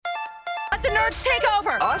let the nerds take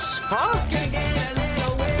over. Us? Huh? Gonna get a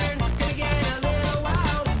little weird, gonna get a little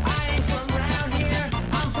wild. I ain't from around here,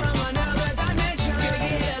 I'm from another dimension. Gonna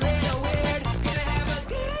get a little weird, gonna have a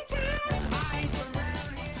good time. I ain't from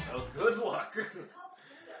around here. Well, good luck.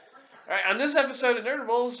 All right, on this episode of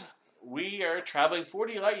Nerdables, we are traveling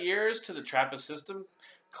 40 light years to the TRAPPIST system,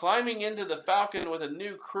 climbing into the Falcon with a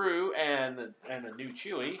new crew and a new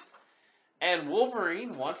Chewie, and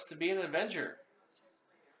Wolverine wants to be an Avenger.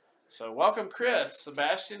 So welcome Chris,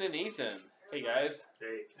 Sebastian, and Ethan. Hey guys.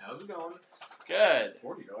 Hey, how's it going? Good.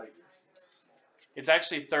 40 light years. It's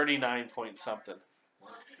actually 39 point something.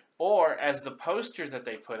 Or as the poster that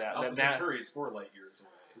they put out, Alpha that Centauri is 4 light years away.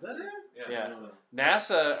 Is that it? Yeah.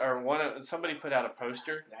 NASA or somebody put out a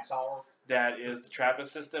poster NASA. that is the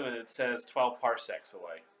TRAPPIST system, and it says 12 parsecs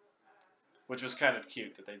away, which was kind of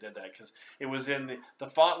cute that they did that because it was in the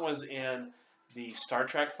font was in the Star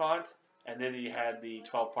Trek font, and then you had the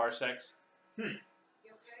 12 parsecs.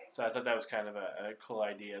 So I thought that was kind of a cool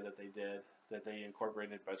idea that they did, that they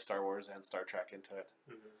incorporated both Star Wars and Star Trek into it.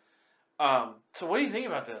 So what do you think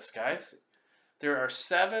about this, guys? There are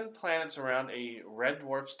 7 planets around a red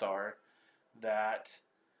dwarf star that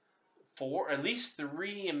at least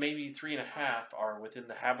 3 and maybe 3.5 are within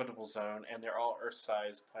the habitable zone, and they're all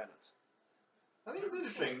Earth-sized planets. I think it's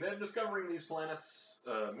interesting. They're discovering these planets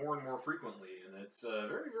more and more frequently, and it's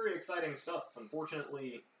very, very exciting stuff.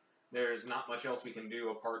 Unfortunately, there's not much else we can do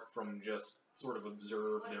apart from just sort of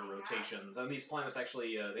observe their rotations. And these planets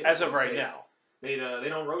actually, they don't As of right rotate. now. They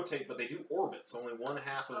don't rotate, but they do orbits. Only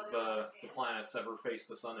 1/2 of the planets ever face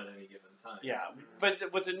the sun at any given time. Yeah,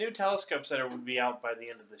 but with the new telescopes that will be out by the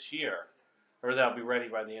end of this year, or they'll be ready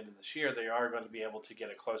by the end of this year, they are going to be able to get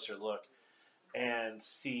a closer look and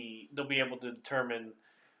see. They'll be able to determine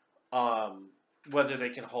whether they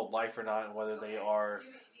can hold life or not, and whether they are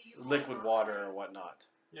liquid water or whatnot.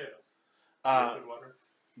 Yeah. Liquid water.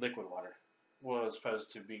 Liquid water, well, as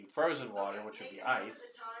opposed to being frozen water, which would be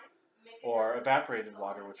ice, or evaporated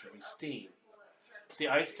water, which would be steam. See,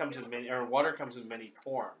 ice comes in many, or water comes in many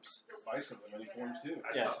forms. Ice comes in many forms too.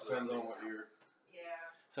 Yes. Depends on what your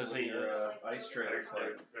So see, ice tray looks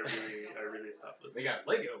like. I really stopped They listening. got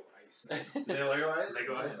Lego ice. They Lego ice?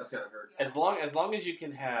 Lego ice. That's gotta hurt. as long as you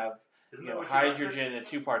can have Isn't you that know, what you got hydrogen next? and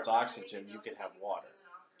 2 parts oxygen, you can have water.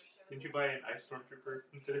 Didn't you buy an Ice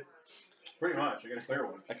Stormtrooper today? Pretty much. I got a clear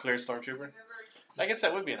one. A clear stormtrooper? I guess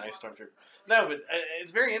that would be a nice stormtrooper. No, but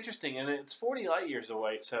it's very interesting, and it's 40 light years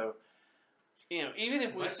away, so, you know, even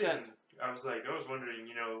if we My sent... thing, I was wondering,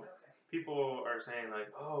 people are saying like,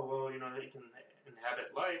 oh, well, they can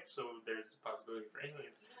inhabit life, so there's a possibility for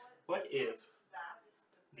aliens. What if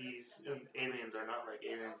these aliens are not like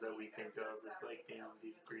aliens that we think of as like,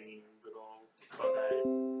 these green little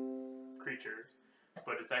bug-eyed creatures,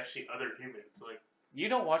 but it's actually other humans, like... You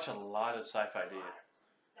don't watch a lot of sci-fi, do you?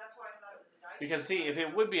 Because, see, if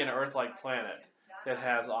it would be an Earth-like planet that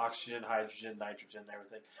has oxygen, hydrogen, nitrogen, and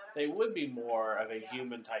everything, they would be more of a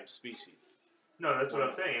human-type species. No, that's what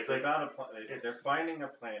I'm saying. It's They like, found they're finding a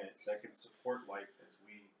planet that can support life as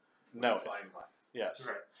we No. find life. Yes.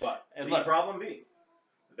 right. But And the look- problem being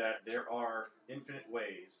that there are infinite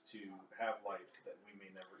ways to have life that we may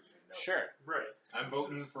never even know. Sure. Right. I'm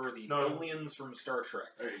voting for the No. aliens from Star Trek.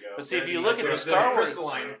 There you go. But see, if They're you look at the they're Star Wars...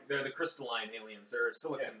 crystalline, they're the crystalline aliens. They're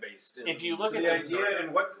silicon based. If you look So at the the idea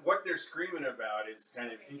and what they're screaming about is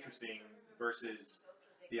kind of interesting versus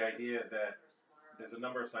the idea that there's a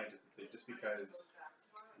number of scientists that say just because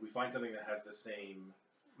we find something that has the same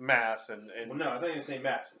mass and well, no, it's not even the same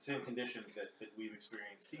mass, the same conditions that we've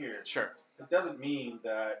experienced here. Sure. It doesn't mean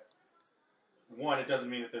that it doesn't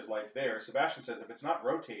mean that there's life there. Sebastian says if it's not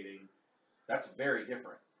rotating, that's very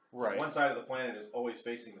different. Right. One side of the planet is always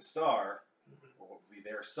facing the star, or what would be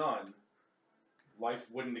their sun. Life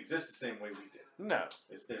wouldn't exist the same way we did. No.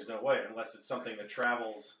 There's no way unless it's something that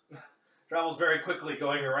travels very quickly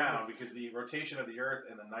going around because the rotation of the Earth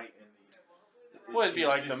and the night and the Well, it'd be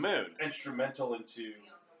like the is moon. instrumental into.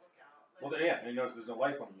 Well, yeah, and you notice there's no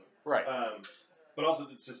life on the moon. Right. But also,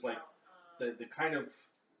 it's just like the kind of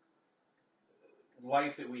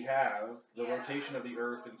life that we have, the rotation of the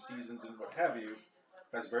Earth and seasons and what have you,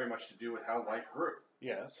 has very much to do with how life grew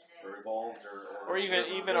Yes. or evolved Or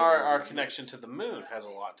even our connection to the moon has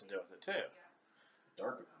a lot to do with it too.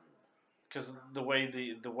 dark. Because the way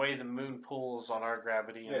the moon pulls on our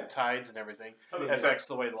gravity and Yeah. the tides and everything Oh, affects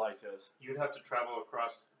the way life is. You'd have to travel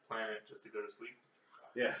across the planet just to go to sleep.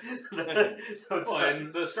 Yeah. Well,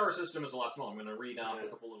 and the star system is a lot smaller. I'm going to read off a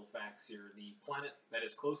couple little facts here. The planet that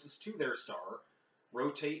is closest to their star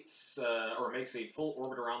rotates or makes a full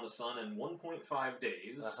orbit around the sun in 1.5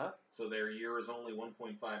 days. Uh-huh. So their year is only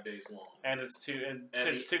 1.5 days long. And it's too And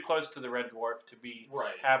too close to the red dwarf to be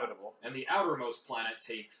Right. habitable. And the outermost planet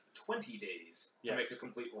takes 20 days to Yes. make a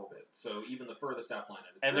complete orbit. So even the furthest out planet.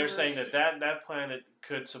 It's And very, they're saying very that planet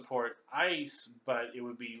could support ice, but it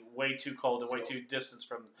would be way too cold and way So- too distant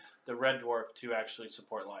from the red dwarf to actually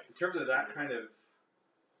support life. In terms of that kind of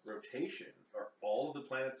rotation, are all of the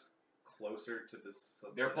planets closer to the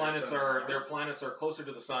sun? Their planets are closer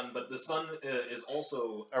to the sun, but the sun is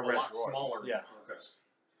also A a red lot dwarf. smaller. Yeah. Okay.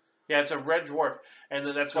 Yeah, it's a red dwarf, and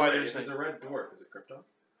then that's So why wait, they're if saying it's a red dwarf, is it Krypton?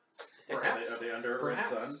 Perhaps. Are they under a red Perhaps.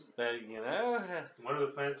 sun? that One of the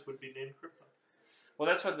planets would be named Krypton. well,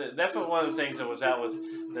 that's what one of the things that was out was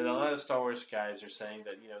that a lot of Star Wars guys are saying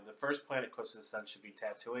that the first planet closest to the sun should be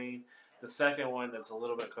Tatooine, the second one that's a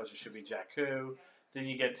little bit closer should be Jakku, then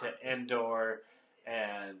you get to Endor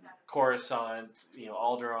and Coruscant,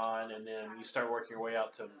 Alderaan, and then you start working your way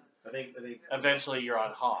out to I think eventually you're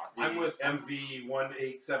on Hoth. I'm with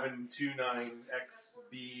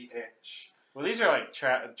MV18729XBH. Well, these are like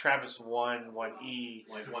Trappist 1, 1E.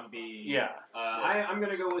 Like 1B. Yeah. I'm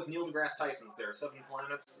going to go with Neil deGrasse Tyson's. There are 7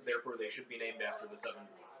 planets, therefore they should be named after the 7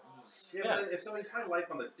 dwarves. Yeah, Yeah. but if somebody find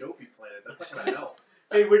life on the dopey planet, that's not going to help.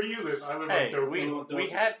 Hey, where do you live? I live Hey, on Dopey. we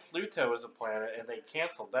had Pluto as a planet, and they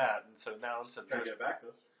canceled that, and so now it's a Trying to get back though.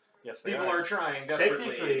 yes, they People are. are trying desperately,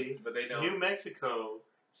 Technically, but they don't. New Mexico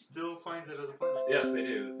still finds it as a planet. Yes, they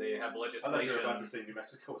do. They have I thought you legislation. were about to say New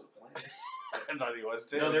Mexico was a planet. I thought he was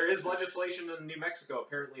too. No, there is legislation in New Mexico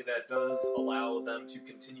apparently that does allow them to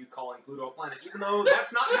continue calling Pluto a planet, even though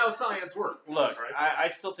that's not how science works. Look, Right. I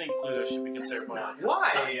still think Pluto should be considered a planet.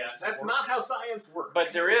 Why? That's not how science works.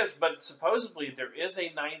 But supposedly there is a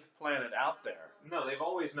 9th planet out there. No, they've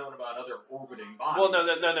always known about other orbiting bodies. Well, no.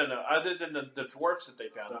 Other than the dwarfs that they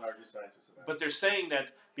found, Don't argue science with science. but they're saying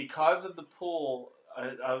that because of the pull,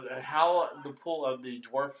 how the pull of the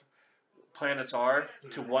dwarf planets are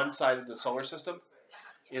to one side of the solar system,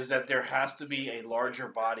 is that there has to be a larger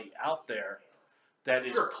body out there that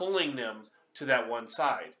is Sure. pulling them to that one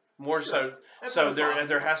side. More Sure. That so sounds there possible.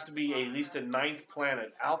 there has to be at least a 9th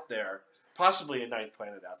planet out there, possibly a 9th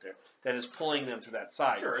planet out there that is pulling them to that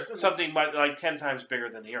side. Sure, it's Something like 10 times bigger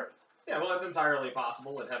than the Earth. Yeah, well, that's entirely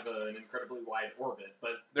possible. It'd have an incredibly wide orbit,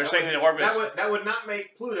 but They're that saying would- the orbit is that would not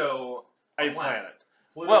make Pluto a planet. planet.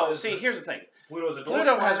 Pluto Well, is see, here's the thing. Pluto's a dwarf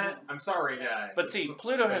Pluto has planet. I'm sorry, guys. But see,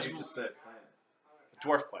 Pluto has you just said planet.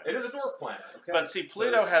 dwarf planet. it is a dwarf planet. Okay. But see, So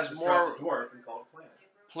Pluto has just more. drop the dwarf and call it a planet.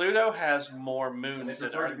 Pluto has more And moons it's than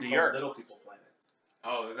preferred to be the called Earth. little people planets.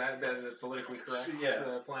 Oh, is that the politically correct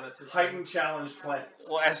Yeah. planet system? Heightened challenge planets.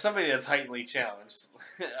 Well, as somebody that's heightenedly challenged,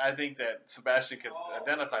 I think that Sebastian could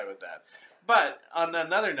identify with that. But on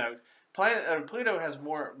another note, Pluto has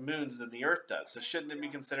more moons than the Earth does. So shouldn't it be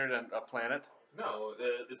considered a planet? No,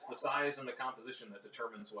 it's the size and the composition that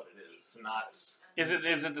determines what it is. Not Is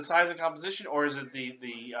it the size and composition, or is it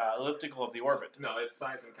the elliptical of the orbit? no, it's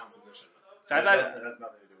size and composition. So I It thought. has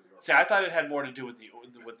nothing to do with yours. See, I thought it had more to do with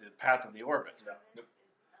the path of the orbit.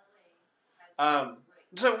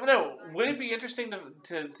 So no, would it be interesting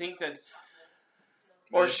to think that,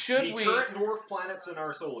 or should the we? current dwarf planets in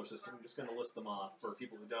our solar system? I'm just going to list them off for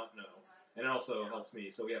people who don't know, and it also helps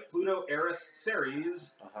me. So we have Pluto, Eris,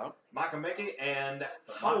 Ceres, Uh-huh. Makemeke, and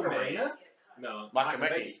Macarena? No,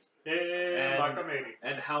 Makemeke. Hey, And- Makamedi.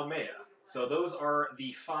 and Haumea. So those are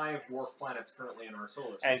the 5 dwarf planets currently in our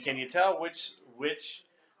solar system. And can you tell which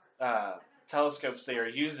telescopes they are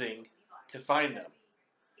using to find them?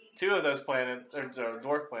 2 of those planets, or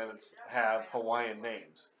dwarf planets, have Hawaiian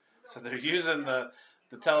names, so they're using the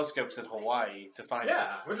telescopes in Hawaii to find them.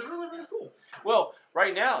 Yeah, which is really, really cool. Well,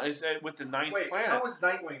 right now is with the 9th Wait, planet. how was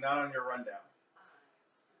Nightwing not on your rundown?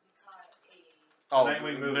 Oh,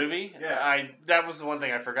 Nightwing movie? Yeah. That was the one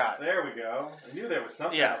thing I forgot. There we go. I knew there was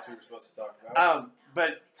something Yeah. else we were supposed to talk about.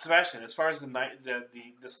 But Sebastian, as far as this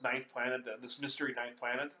 9th planet, this mystery 9th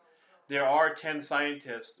planet, there are 10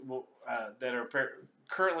 scientists that are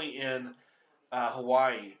currently in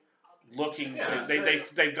Hawaii, looking. Yeah,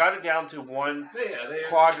 They've got it down to one They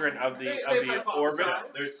quadrant of the They- of they've the orbit.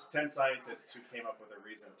 hypothesized. There's 10 scientists who came up with a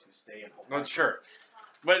reason to stay in Hawaii. Well, sure,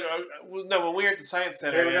 but no, when we were at the science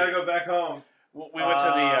center, Hey, we gotta go back home. we went to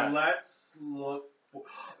the. Let's look.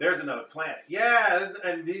 There's another planet. Yeah,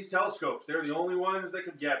 and these telescopes, they're the only ones that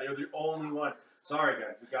could. Yeah, they're the only ones. Sorry,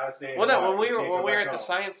 guys, we gotta stay in Well, no, Hawaii. when we can't go were back at the home.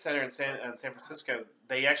 Science Center in San Francisco,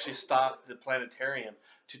 they actually stopped the planetarium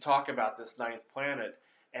to talk about this 9th planet,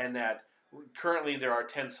 and that currently there are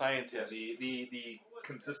 10 scientists. the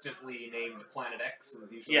consistently named Planet X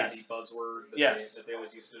is usually Yes. the buzzword that, Yes. they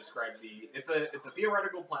always use to describe the. It's a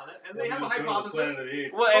theoretical planet, and they Well, have a he was doing the hypothesis. Planet of the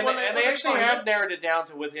Apes. Well, But and, when and they- they when they actually find have it- narrowed it down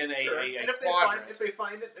to within Sure. a And if quadrant. they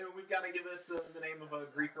find it, we've got to give it the name of a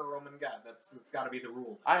Greek or Roman god. It's got to be the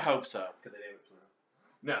rule. I hope so. Could they name it Pluto?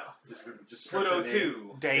 No, Just Pluto the name.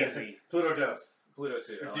 2. Daisy. Pluto Dos. Pluto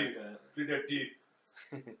 2. I like Dude. that. Pluto D.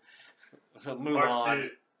 Mulan.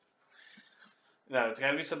 No, it's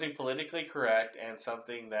got to be something politically correct and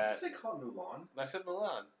something Did that. you say call it Mulan? I said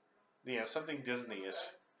Mulan. You know, something Disney-ish.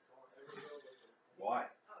 Why?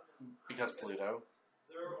 Because Pluto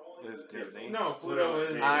is Disney. No, Pluto Pluto is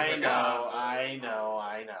is. named I is a know, god. I know,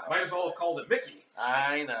 I know. Might as well have called it Mickey.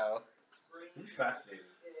 I know. It'd be fascinating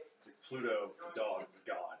if Pluto, the dog, was a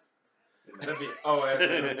god. That'd be, oh,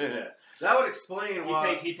 Yeah. That would explain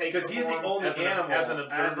why. he takes Because the he's the form only as an- animal as an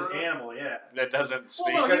observer. yeah. That doesn't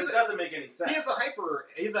speak. no, Because he's it doesn't make any sense.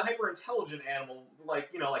 He's a hyper intelligent animal,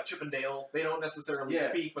 like Chip and Dale. They don't necessarily Yeah.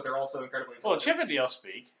 speak, but they're also incredibly Well, intelligent. Chip and Dale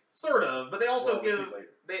speak. Sort of, but they also Well, we'll give speak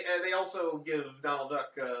later. they also give Donald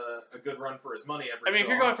Duck a good run for his money every. I mean, so if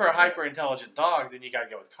you're going for a often. hyper intelligent dog, then you got to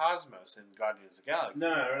go with Cosmos and Guardians of the Galaxy. No,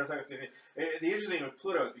 we're not talking about the interesting thing with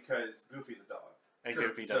Pluto is because Goofy's a dog. And Sure.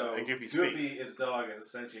 Goofy doesn't. So And Goofy Goofy speaks. is a dog as a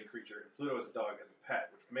sentient creature, and Pluto is a dog as a pet,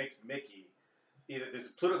 which makes Mickey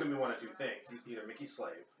Pluto can be one of two things. He's either Mickey's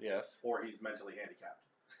slave Yes. or he's mentally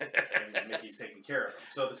handicapped, and Mickey's taking care of him.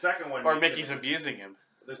 So the second one, Or makes Mickey's it, abusing him.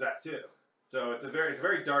 there's that too. So it's a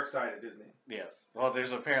very dark side of Disney. Yes. Well,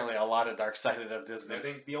 there's apparently a lot of dark sided of Disney. I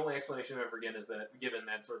think the only explanation I've ever given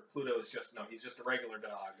that sort of Pluto is he's just a regular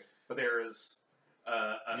dog, but there is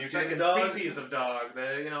a Mutant second dogs? species of dog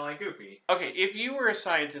that like Goofy. Okay, if you were a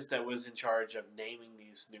scientist that was in charge of naming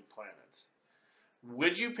these new planets,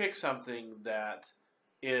 would you pick something that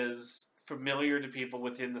is familiar to people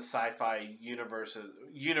within the sci-fi universes,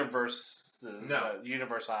 No.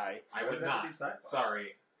 universe I? I Why would does it have to not. be sci-fi?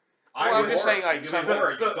 Sorry. Well, I'm would- just saying, like, You some- can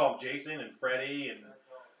horror. so- You call them Jason and Freddy and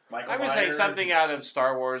Michael I'm just saying Myers. something out of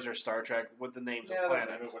Star Wars or Star Trek with the names Yeah, of they'll name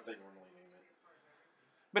planets. it what they normally name it.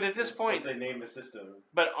 But at this point, Once they name the system.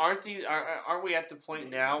 but aren't we at the point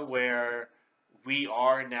now where we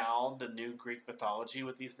are now the new Greek mythology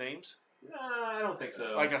with these names? I don't think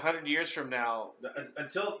so. Like 100 years from now,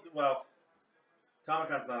 Until,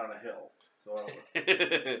 Comic-Con's not on a hill. So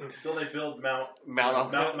until they build Mount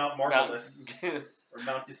Marvelous or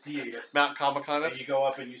Mount Decius, Mount and Comic-Con. you go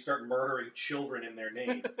up and you start murdering children in their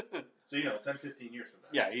name. So 10, 15 years from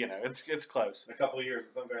now. Yeah, it's close. In a couple of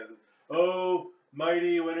years, some guy says, "Oh,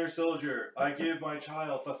 mighty Winter Soldier, I give my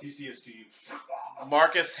child Theseus to you."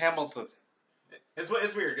 Marcus Hamilton. it's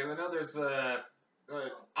weird because I know there's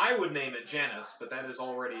I would name it Janus, but that is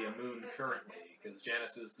already a moon currently because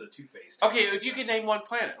Janus is the Two-Faced. Okay, if you could name one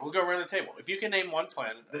planet, we'll go around the table. If you can name one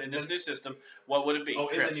planet The- in this the- new system, what would it be? Oh,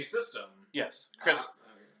 in Chris. the new system. Yes, Chris.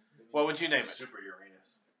 What would you name it? Super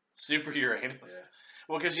Uranus. Super Uranus. Yeah.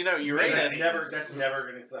 Well, because That's Uranus, never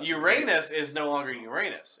going to stop. Uranus is no longer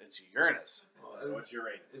Uranus. It's Uranus. What's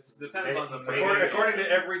Uranus? It depends on the Maybe- moon. According to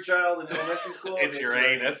every child in elementary school, It's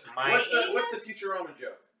Uranus. What's the Futurama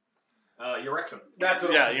joke? Your rectum. That's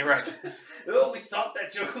what. Yeah, it was. you're right. Oh, we stopped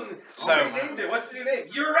that joke. So- Oh, we named it. What's the new name?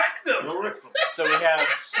 Your rectum. Your rectum. So we have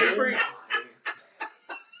Super.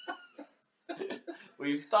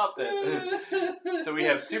 We've stopped it. So we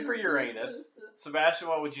have Super Uranus. Sebastian,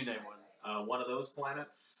 what would you name one? One of those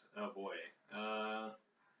planets. Oh boy.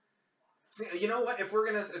 See, you know what? If we're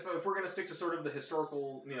gonna stick to sort of the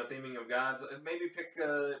historical theming of gods, maybe pick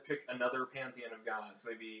another pantheon of gods.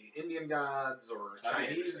 Maybe Indian gods or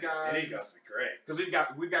Chinese gods. Indian gods would be great. Because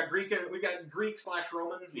we've got Greek /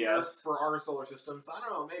 Roman here Yes. for our solar system. So I don't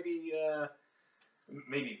know.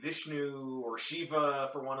 Maybe Vishnu or Shiva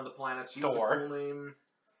for one of the planets. Use Thor. his full name.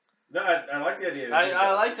 No, I like the idea. Of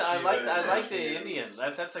I like Shiva and the Vishnu. Indian.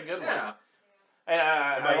 That's a good Yeah. one. And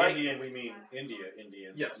And I by like Indian, we mean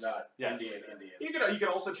Indians, Yes. not Yes. Indians. You could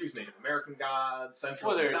also choose Native American gods, Central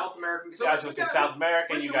Well, and there- South American. I was going to say South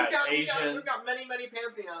American. We've You got we've Asian. We've got many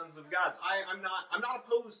pantheons of gods. I'm not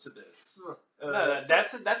opposed to this. No,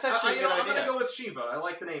 So- that's actually a good I'm gonna idea. go with Shiva. I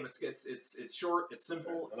like the name. It's short. It's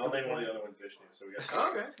simple. And I'll name one of the other ones Vishnu. So we got.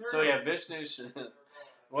 Okay. So we have Vishnu.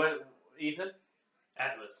 What, Ethan?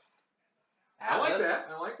 Atlas. I like Atlas? that.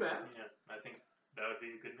 I like that. Yeah, I think that would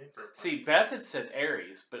be a good name for it. See, Beth had said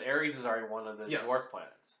Aries, but Aries is already one of the Yes. dwarf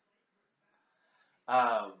planets.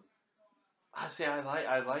 I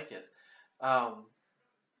like it.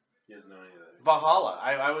 He doesn't know any of that. Valhalla.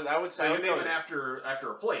 I would say So I you would name go, it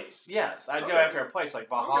after a place. yes, I'd go Okay. after a place like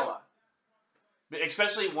Valhalla. But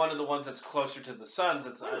especially one of the ones that's closer to the suns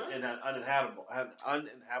that's Alright. uninhabitable.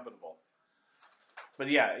 But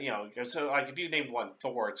yeah, so like if you name one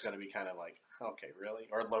Thor, it's going to be kind of like, okay, really?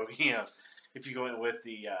 Or Loki, if you go in with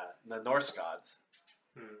the Norse gods.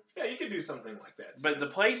 Yeah, you could do something like that. But the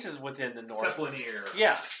places within the Norse, Seplenir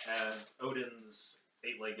yeah, and Odin's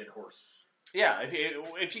 8-legged horse. yeah.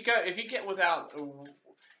 If you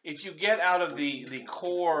get out of the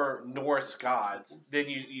core Norse gods, then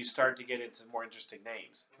you start to get into more interesting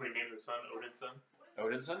names. Can we name the son Odin's son?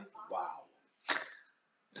 Odinson. Wow.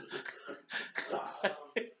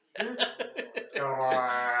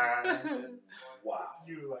 Wow.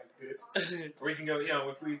 You liked it. Or we can go,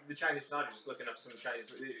 if the Chinese mythology, just looking up some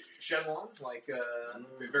Chinese. Shenlong, like,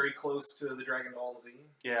 very close to the Dragon Ball Z.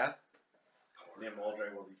 Yeah. Name all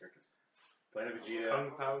Dragon Ball Z characters. Planet Vegeta.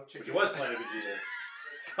 Kung Pao chicken. Which was Planet Vegeta.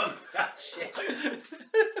 Kung Pao chicken.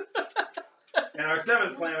 And our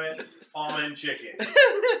 7th planet, almond chicken.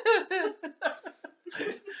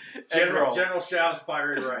 General Shao's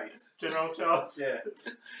fiery rice. General Chow. Yeah.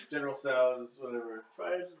 General Shao's whatever.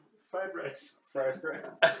 Fried rice. Fried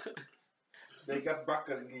rice. They got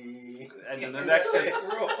broccoli. And then the next is egg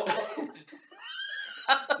roll.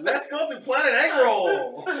 Let's go to Planet Egg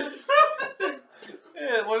Roll.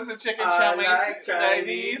 what was the chicken I chow mein? like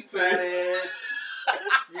Chinese food. planets.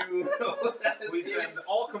 You know that We is. send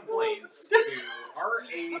all complaints to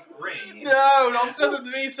R.A. Rain. No, don't send it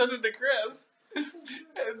to me. Send it to Chris.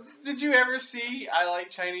 Did you ever see I Like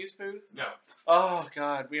Chinese Food? No. Oh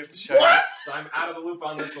God, we have to show What? So I'm out of the loop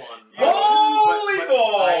on this one. Holy But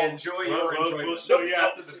balls! I enjoy your enjoyment. We'll show you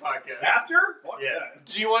after the podcast. After? Fuck Yes. that. you.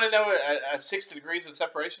 Do you want to know a 6 degrees of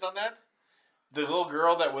separation on that? The little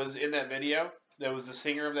girl that was in that video, that was the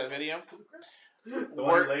singer of that video. The one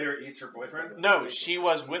Work- who later eats her boyfriend? No, she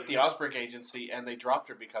was with the Osberg agency, and they dropped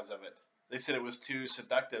her because of it. They said it was too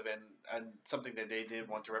seductive and something that they did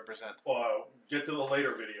want to represent. Get to the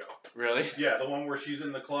later video. Really? Yeah, the one where she's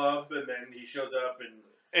in the club and then he shows up and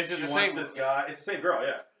Is she it the wants same? this guy. It's the same girl,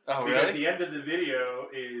 yeah. Oh, Because really? the end of the video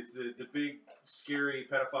is the big, scary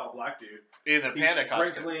pedophile black dude. In the panda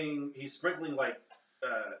costume. He's sprinkling like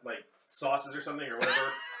sauces or something or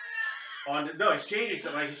whatever. He's changing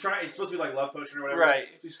something. Like it's supposed to be like love potion or whatever. Right.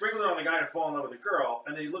 So he sprinkles it on the guy to fall in love with the girl,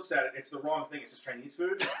 and then he looks at it. It's the wrong thing. It's just Chinese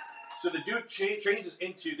food. So the dude changes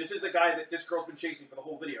into this is the guy that this girl's been chasing for the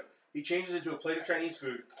whole video. He changes into a plate of Chinese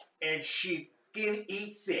food, and she fucking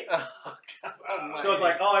eats it. Oh, God. So it's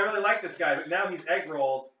like, oh, I really like this guy, but now he's egg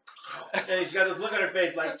rolls, and she's got this look on her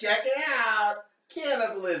face like, check it out,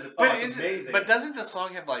 cannibalism. Oh, it's amazing. But doesn't the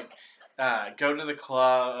song have like, go to the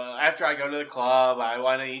club, after I go to the club, I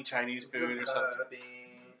want to eat Chinese food or something?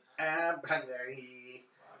 I'm hungry,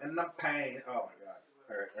 and I'm pain. Oh my god!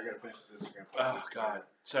 All right, I gotta finish this Instagram post. Oh, God.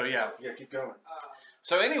 So, yeah. Yeah, keep going.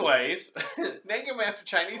 So, anyways, naming him after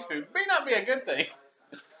Chinese food may not be a good thing.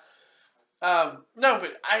 No,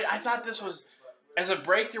 but I thought this was, as a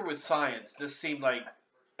breakthrough with science, this seemed like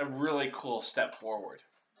a really cool step forward.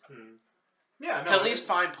 Yeah, To at least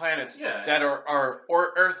find planets Yeah. that are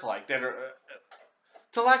or Earth-like, that are,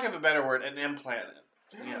 to lack of a better word, an M planet.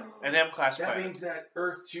 An M-class That planet. means that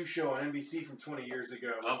Earth 2 show on NBC from 20 years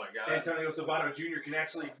ago. Oh my god. Antonio Sabato Jr. can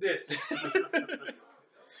actually exist.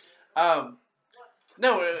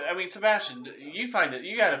 No, I mean, Sebastian, you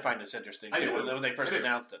got to find this interesting I too do. when they first I do.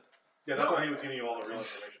 announced it. Yeah, that's why he was giving you all the real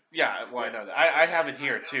information. Yeah, well, I know that. I have it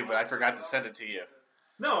here too, but I forgot to send it to you.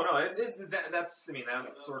 No, that's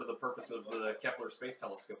sort of the purpose of the Kepler Space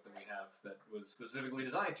Telescope that we have, that was specifically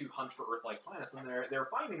designed to hunt for Earth-like planets, and they're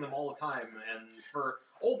finding them all the time. And for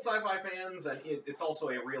old sci-fi fans, and it's also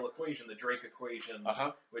a real equation, the Drake equation,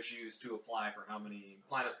 which you use to apply for how many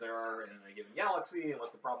planets there are in a given galaxy and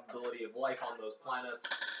what's the probability of life on those planets.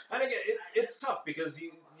 And again, it's tough because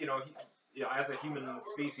as a human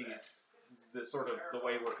species, the sort of the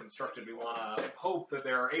way we're constructed, we want to hope that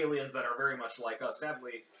there are aliens that are very much like us.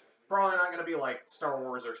 Sadly, probably not going to be like Star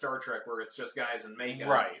Wars or Star Trek, where it's just guys in makeup,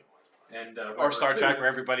 Right. And Or Star Trek, where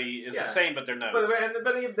suits. everybody is Yeah. the same, but they're not. But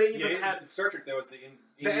they even had Star Trek, there was the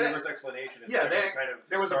They- in-universe explanation. yeah, Everything kind of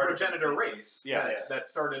there was a started from progenitor the same- race Yeah. that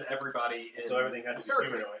started everybody in So everything had to Star be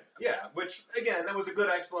Trek. humanoid. Yeah, which again, that was a good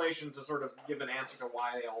explanation to sort of give an answer to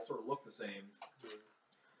why they all sort of look the same.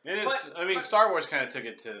 It is. But- Star Wars kind of took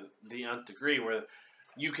it to the nth degree, where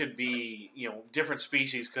you could be, different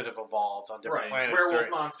species could have evolved on different planets. Werewolf during-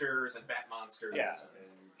 monsters and bat monsters. Yeah.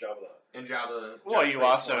 And Jabba the Hutt. And Jabba. Well, Jabba's you face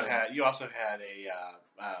also ones. had a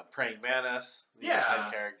praying mantis, the Yeah,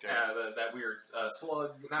 type character. that weird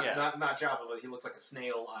slug. Not Jabba, but he looks like a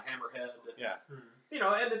snail, a hammerhead. Yeah.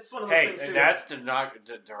 And it's one of those Hey, things too. and that's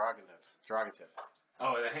derogative.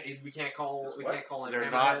 Oh, we can't call him They're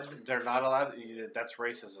hammerhead. They're not allowed. That's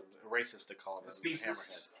racist to call them A species?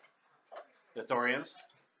 hammerhead. The Thorians.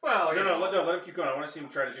 Well, No, let him keep going. I want to see him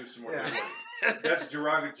try to do some more. Yeah. That's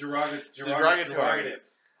derogative. Derogatory.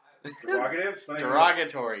 Derogative? It's not even-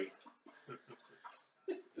 Derogatory.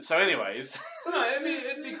 So, anyways, So no,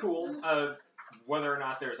 it'd be cool. Whether or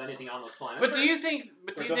not there's anything on those planets. but do you think?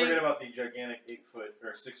 But do Don't you think? forget about the gigantic 8-foot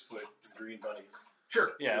or 6-foot green bunnies.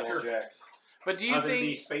 Sure. Yeah, The sure. little jacks. But do you the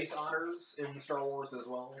think? space otters in Star Wars as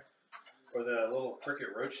well? Or the little cricket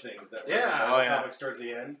roach things that were Yeah. in the Oh, yeah. comics towards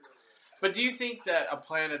the end. But do you think that a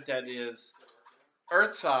planet that is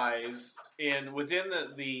Earth-size and within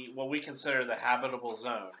the what we consider the habitable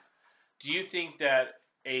zone, do you think that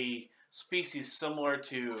a species similar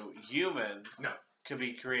to human No. could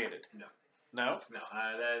be created? No. No? No,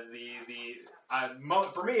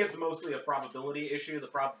 for me, it's mostly a probability issue. The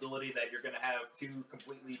probability that you're going to have two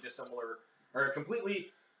completely dissimilar or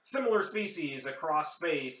completely similar species across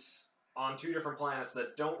space on two different planets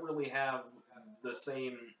that don't really have the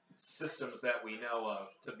same systems that we know of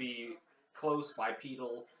to be close,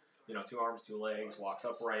 bipedal, 2 arms, 2 legs, walks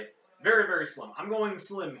upright. Very, very slim. I'm going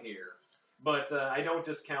slim here. But I don't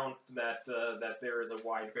discount that there is a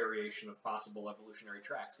wide variation of possible evolutionary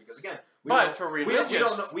tracks because again, we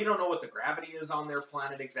don't know what the gravity is on their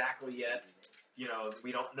planet exactly yet.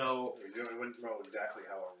 We don't know. We wouldn't know exactly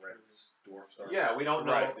how a red dwarf started. Yeah, we don't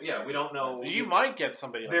know. Right. Yeah, we don't know. You might get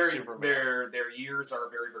somebody like Superman. Their years are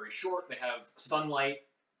very, very short. They have sunlight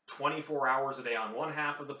 24 hours a day on one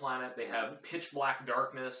half of the planet. They have pitch black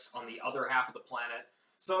darkness on the other half of the planet.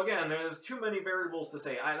 So again, there's too many variables to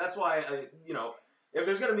say. That's why, if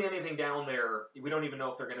there's going to be anything down there, we don't even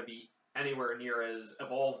know if they're going to be anywhere near as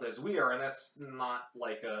evolved as we are, and that's not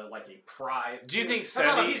like a pride. Do you think that's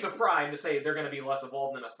not a SETI piece of pride to say they're going to be less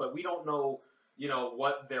evolved than us? But we don't know,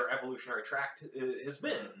 what their evolutionary track has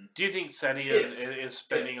been. Do you think SETI is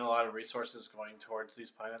spending a lot of resources going towards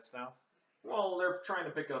these planets now? Well, they're trying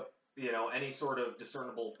to pick up, any sort of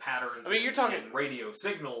discernible patterns. I mean, you're talking- in radio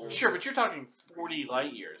signals. Sure, but you're talking 40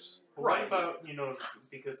 light years. Right. What about,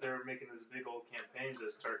 because they're making this big old campaign to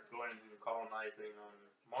start going and colonizing on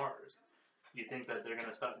Mars, you think that they're going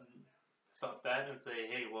to stop that and say,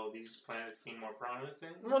 hey, well, these planets seem more promising?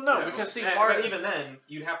 Well, no, Yeah, because see, but even then,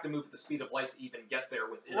 you'd have to move at the speed of light to even get there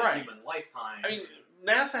within Right. a human lifetime. I mean,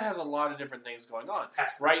 NASA has a lot of different things going on.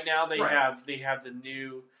 Past Right now, they Right. have the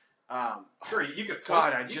new. Sure, you could.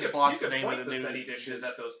 God, I you just could- lost you the could name of point the new- SETI dishes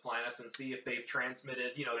at those planets and see if they've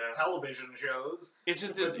transmitted, Yeah. television shows. Is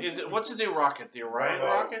it what's the new rocket? The Orion Robo.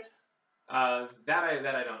 rocket?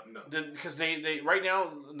 That I don't know. Because they right now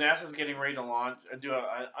NASA's getting ready to do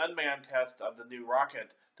an unmanned test of the new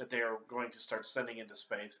rocket that they are going to start sending into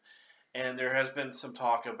space, and there has been some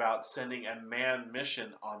talk about sending a manned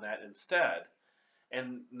mission on that instead.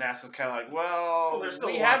 And NASA's kind of like, well, there's still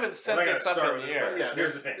we a lot- haven't sent Well, I this gotta up start in the with- air. But yeah,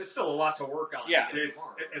 Here's the thing. there's still a lot to work on. Yeah. to get to There's,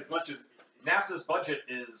 Mars. as much as, NASA's budget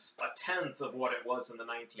is a tenth of what it was in the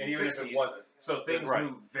 1960s. and even if it wasn't, so things Right.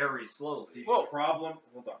 move very slowly. the Well- problem,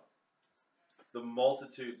 hold on, the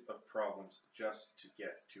multitudes of problems just to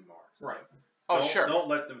get to Mars. Right. Oh, don't, sure. Don't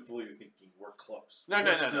let them fool you thinking we're close. No, we're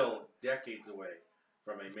no, no, still decades away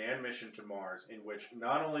from a manned mission to Mars in which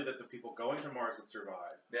not only that the people going to Mars would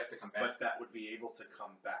survive, They have to come back. but that would be able to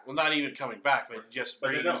come back. Well, not even coming back, but just But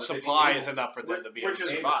they bringing know that they'd be supplies able- enough for them to be able which to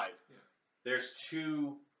is- survive. There's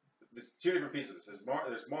two different pieces of this.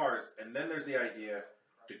 There's Mars, and then there's the idea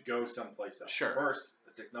to go someplace else. Sure. First,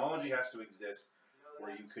 the technology has to exist where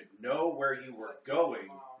you could know where you were going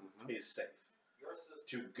is safe.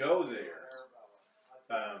 To go there,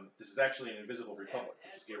 this is actually an Invisible Republic,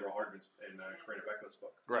 which is Gabriel Hardman's and Karina Becko's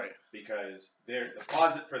book, Right. because the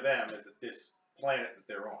posit for them is that this planet that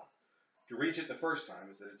they're on, to reach it the first time,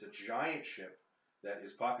 is that it's a giant ship that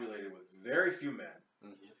is populated with very few men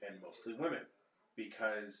and mostly women,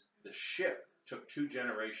 because the ship took 2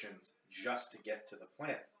 generations just to get to the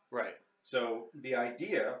planet. Right. So the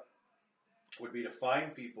idea would be to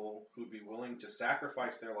find people who'd be willing to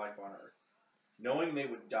sacrifice their life on Earth, knowing they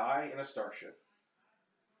would die in a starship,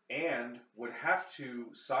 and would have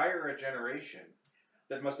to sire a generation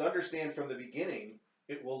that must understand from the beginning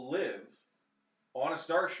it will live on a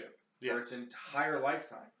starship for its entire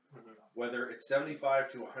lifetime, whether it's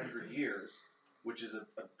 75 to 100 years, which is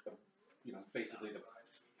basically the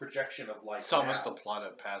projection of life. It's almost now. a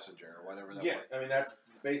plotted passenger or whatever that Yeah, was. I mean that's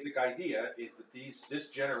the basic idea is that this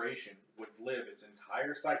generation would live its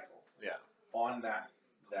entire cycle Yeah. on that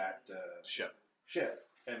Ship. ship,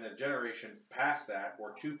 and the generation past that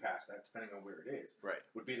or two past that, depending on where it is, Right.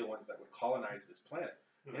 would be the ones that would colonize this planet.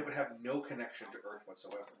 And it would have no connection to Earth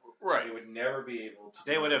whatsoever. Right. They would never be able to.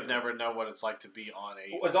 They would have never known what it's like to be on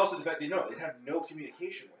a. Well, it's also the fact they'd have no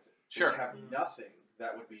communication with it. Sure. They'd have nothing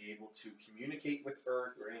that would be able to communicate with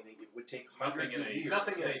Earth or anything. It would take Nothing hundreds in of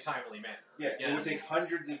years. a timely manner. Yeah, it Yeah. would take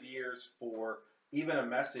hundreds of years for even a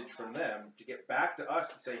message from them to get back to us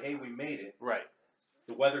to say, hey, we made it. Right.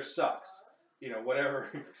 The weather sucks.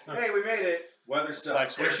 Whatever. Hey, we made it. Weather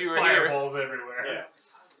sucks. Sucks. Wish you were here. Fireballs everywhere. Yeah.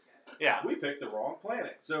 Yeah. We picked the wrong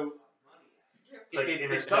planet. So It's like it's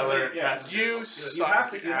Interstellar. something- yeah. Passengers You on suck. you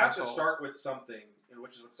have to asshole. start with something,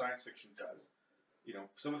 which is what science fiction does.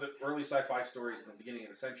 Some of the early sci-fi stories in the beginning of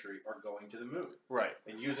the century are going to the moon, Right.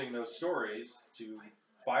 and using those stories to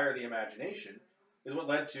fire the imagination is what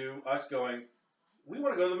led to us going, we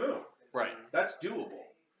want to go to the moon. Right. That's doable.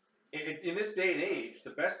 In this day and age,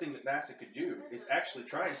 the best thing that NASA could do is actually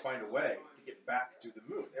try and find a way to get back to the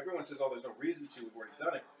moon. Everyone says, oh, there's no reason to, we've already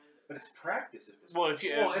done it. But it's practice at this point. Well, if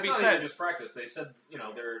you Well, it's not besides, even just practice. They said,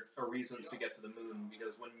 there are reasons to get to the moon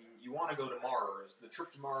because when you want to go to Mars, the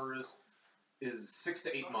trip to Mars is 6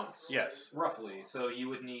 to 8 months. yes, Roughly. So you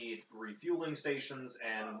would need refueling stations,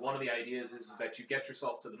 and one of the ideas is that you get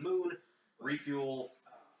yourself to the moon, refuel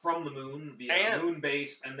from the moon via And- a moon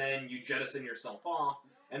base, and then you jettison yourself off,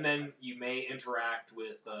 and then you may interact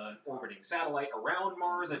with an orbiting satellite around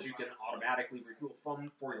Mars that you can automatically refuel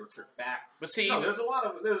from for your trip back. but see, No, there's a lot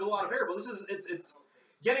of variables. It's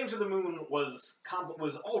getting to the moon was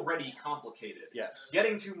already complicated. yes,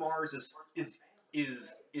 Getting to Mars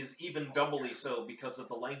is even doubly so because of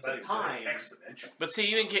the length But of time. it's exponential. but see,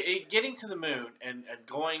 even getting to the moon and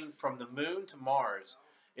going from the moon to Mars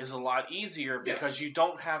is a lot easier because Yes. you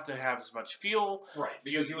don't have to have as much fuel. Right,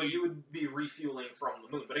 because you would be refueling from the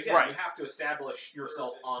moon. But again, Right. you have to establish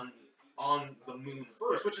yourself on the moon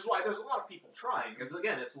first, which is why there's a lot of people trying. Because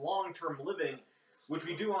again, it's long-term living, which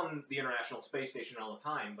we do on the International Space Station all the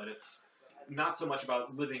time, but it's not so much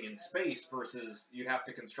about living in space versus you'd have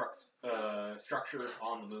to construct structures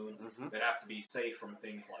on the moon Mhm. that have to be safe from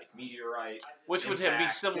things like meteorite. Which would be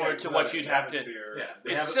Impact. similar to what you'd have to. Yeah,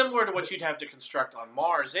 they It's have- similar to what you'd have to construct on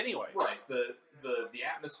Mars, anyway. Right. The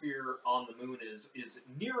atmosphere on the moon is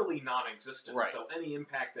nearly non-existent. Right. So any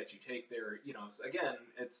impact that you take there, again,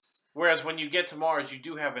 it's Whereas when you get to Mars, you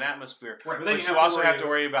do have an atmosphere, right. but, then you also have to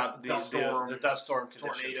worry about the dust storms, the dust storm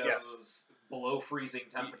conditions. tornadoes, Yes, below freezing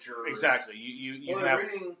temperatures. exactly. You Well, have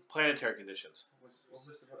reading planetary conditions.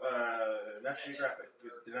 National Geographic.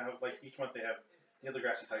 Did I have each month they have Neil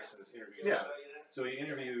deGrasse Tyson's interviews? Yeah. So he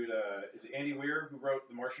interviewed is it Andy Weir who wrote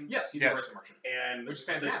The Martian? Yes, you Yes. did write The Martian. And Which is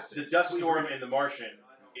fantastic. The dust Please storm read it. in The Martian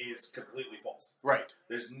is completely false. Right.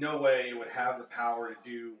 There's no way it would have the power to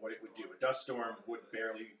do what it would do. A dust storm would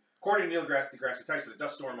barely, according to Neil deGrasse Tyson, a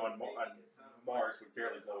dust storm on Mars would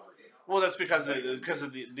barely blow over here. Well, that's because of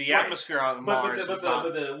the Right. atmosphere on But Mars the, is but, not. the,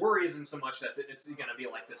 but the worry isn't so much that it's going to be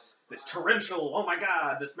like this torrential, oh my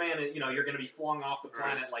god, this man, you're going to be flung off the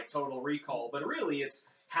planet like Total Recall. But really, it's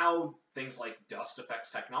how things like dust affects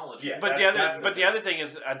technology. Yeah. But That's the other thing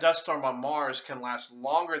is a dust storm on Mars can last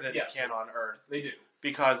longer than Yes. it can on Earth They do.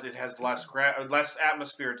 because it has less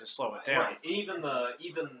atmosphere to slow it down. Right. Even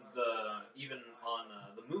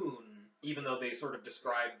on the moon, even though they sort of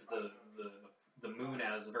described the moon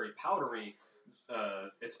as very powdery,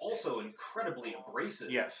 it's also incredibly abrasive.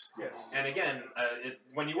 Yes. Yes. And again,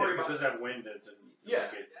 when you Yeah, worry because about it doesn't have wind to Yeah.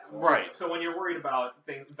 make it. Right. So when you're worried about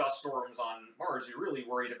dust storms on Mars, you're really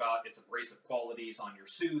worried about its abrasive qualities on your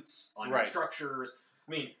suits, on your Right. structures.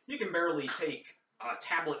 I mean, you can barely take a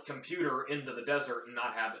tablet computer into the desert and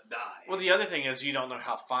not have it die. Well, the other thing is you don't know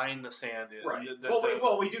how fine the sand is. right.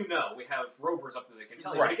 The- we do know. We have rovers up there that can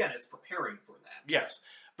tell you. Right. But again, it's preparing for that. Yes,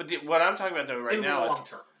 but what I'm talking about though right in now the is long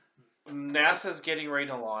term. NASA's getting ready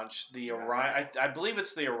to launch the Orion. I believe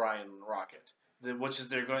it's the Orion rocket, which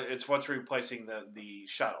is it's what's replacing the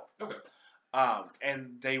shuttle. Okay.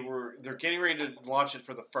 And they're getting ready to launch it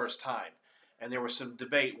for the first time, and there was some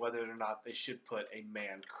debate whether or not they should put a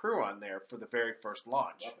manned crew on there for the very first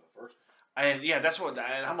launch. Not for the first. And yeah, that's what.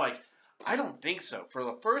 And I'm like, I don't think so. For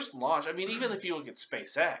the first launch, I mean, even if you look at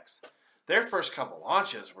SpaceX, their first couple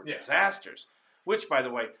launches were Yeah. disasters. Which, by the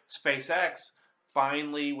way, SpaceX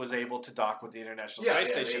finally was able to dock with the International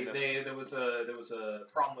Space Station. There was a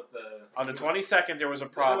problem with the On the 22nd, there was a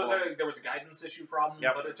problem, There was a guidance issue problem,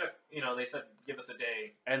 Yep. but it took. They said give us a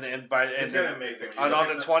day. and It's then kind of amazing. on- When you on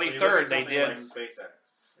look the at when you look at 23rd, they something did- like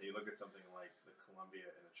SpaceX, and you look at something like the Columbia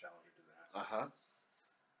and the Challenger disaster, uh-huh.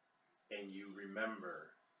 and you remember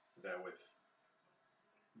that with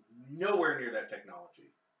nowhere near that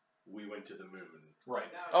technology, we went to the moon Right.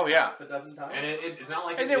 Oh yeah, half a dozen times. And it's not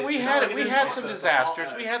like and then we it's not had like it we didn't had cost some us disasters.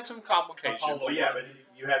 Apollo- We had some complications. Apollo- Well, yeah, but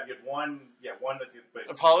you had one that but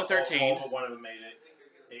Apollo 13. all but one of them made it.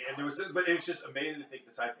 And there was, but it's just amazing to think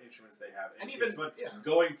the type of instruments they have. And it's even fun yeah.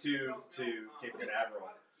 going to Cape Canaveral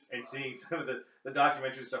and seeing some of the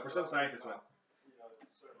documentary stuff where some scientists went,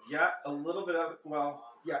 yeah, a little bit of it,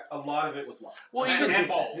 a lot of it was luck. Well, and, even and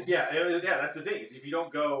balls. Yeah, that's the thing. Is if you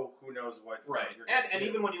don't go, who knows what? Right. you're gonna And do.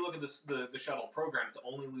 even when you look at the shuttle program, to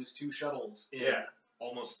only lose 2 shuttles in Yeah.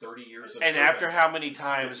 almost 30 years of and service. after how many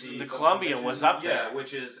times 50 the something Columbia missions. was up there. Yeah,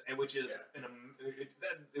 which is an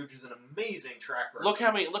amazing track record. Look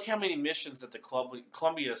how many missions that the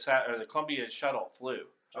Columbia shuttle flew.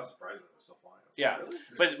 I was surprised when it was still flying. Yeah,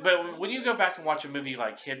 Really? but when you go back and watch a movie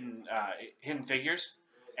like Hidden Figures,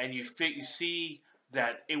 and you see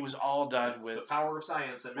that it was all done It's the with power of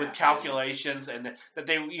science and math. calculations, and that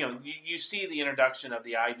they you see the introduction of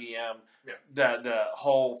the IBM, Yeah. the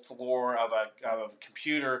whole floor of a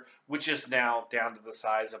computer, which is now down to the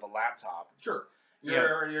size of a laptop. Sure.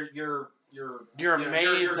 Yeah. You're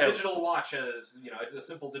amazed Your that digital watch has, it's a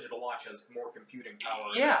simple digital watch has more computing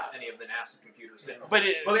power Yeah. than any of the NASA computers did. but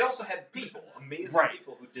Well, they also had people, amazing Right.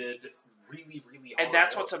 people who did really, really hard and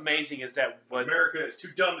that's work. what's amazing is that what America is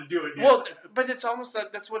too dumb to do it. well, but it's almost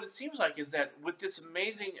that's what it seems like is that with this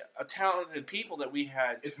amazing talented people that we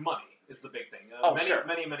had. It's money is the big thing. Oh, many, sure.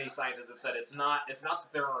 many scientists have said it's not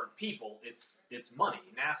that there aren't people. It's money.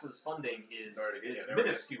 NASA's funding is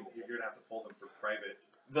minuscule. You're gonna have to pull them for private.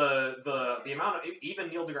 The amount of even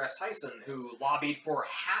Neil deGrasse Tyson, who lobbied for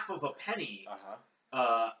half of a penny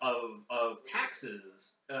of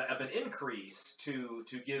taxes of an increase to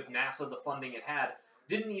give NASA the funding it had,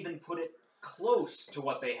 didn't even put it close to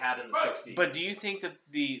what they had in the 60s. But do you think that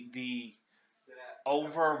the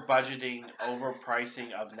over budgeting,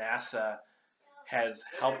 overpricing of NASA has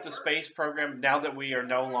helped the space program now that we are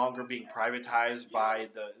no longer being privatized by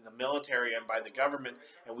the military and by the government,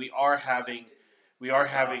 and we are having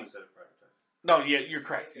Instead of privatized. no, yeah, you're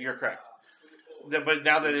correct. But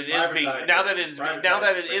now that it is being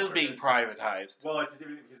being privatized, Well, it's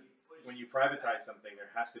different because when you privatize something, there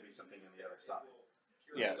has to be something on the other side.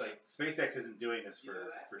 yes, Like SpaceX isn't doing this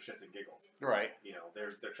for shits and giggles. right,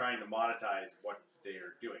 They're trying to monetize what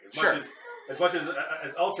they're doing. Sure. As much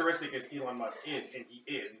as altruistic as Elon Musk is, and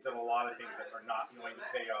he's done a lot of things that are not going to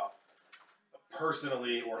pay off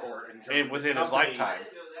personally or in terms and of within the his company. lifetime,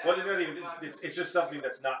 Well, it's just something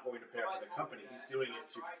that's not going to pay off to the company. He's doing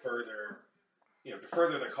it to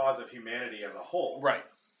further the cause of humanity as a whole. right,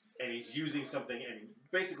 And he's using something, and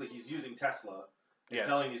basically he's using Tesla and yes,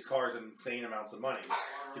 selling these cars at insane amounts of money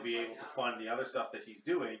to be able to fund the other stuff that he's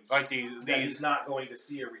doing. like That these he's not going to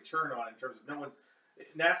see a return on in terms of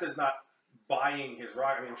NASA's not buying his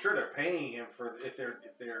rocket. I mean, I'm sure they're paying him for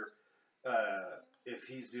if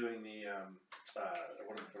he's doing the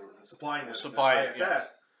supplying the ISS.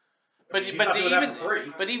 yes. I mean, But he's not doing that for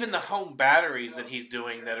free. But even the home batteries that he's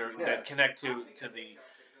doing that connect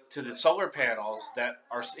to the solar panels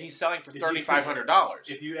he's selling for $3,500.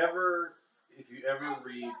 If you ever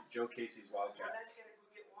read Joe Casey's Wildcats,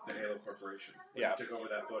 the Halo Corporation, when Yeah. he took over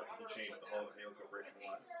that book, he changed what the whole Halo Corporation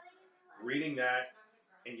was. Reading that,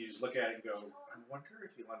 and you just look at it and go, I wonder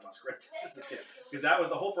if Elon Musk read this as a kid, because that was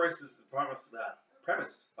the whole premise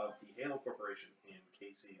of the Halo Corporation in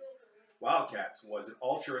Casey's Wildcats was an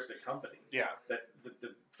altruistic company. Yeah, That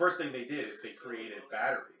the first thing they did is they created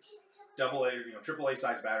batteries, AAA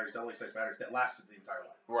size batteries, AA size batteries that lasted the entire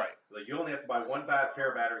life. right. Like you only have to buy one pair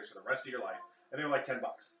of batteries for the rest of your life, and they were like $10.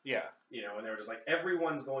 Yeah. And they were just like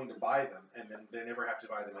everyone's going to buy them, and then they never have to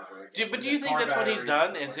buy them ever again. But And do you then think car that's what he's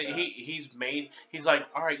batteries done? and Is stuff that like he's like,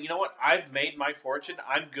 all right, you know what? I've made my fortune.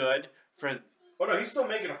 I'm good for. Oh no, he's still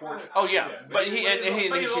making a fortune. Oh yeah, but he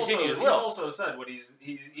continues. He's Will also said what he's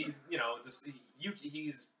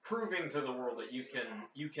proving to the world that you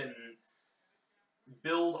can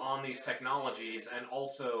build on these technologies and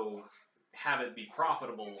also have it be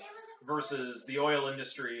profitable versus the oil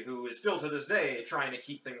industry, who is still to this day trying to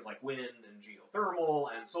keep things like wind and geothermal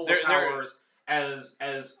and solar They're- powers as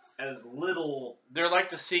little. they're like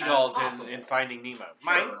the seagulls possible. in Finding Nemo.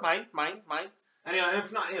 Sure. Mine. And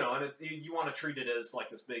it's not, you want to treat it as like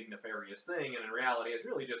this big nefarious thing, and in reality, it's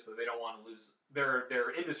really just that they don't want to lose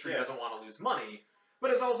their industry doesn't want to lose money. But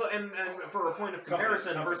it's also, and for a point of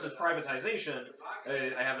comparison versus privatization,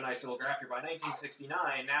 I have a nice little graph here. By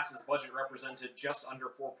 1969, NASA's budget represented just under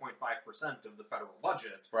 4.5% of the federal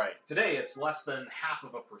budget. Right. Today, it's less than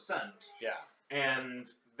 0.5%. Yeah. And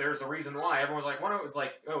there's a reason why everyone's like, it's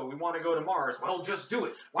like, oh, we want to go to Mars. Well, just do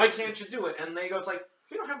it. Why can't you do it? And they go, it's like,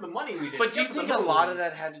 we don't have the money we did. But to do you get to think the a moon. lot of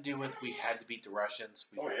that had to do with we had to beat the Russians?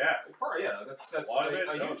 Oh yeah, Yeah, that's A lot of it?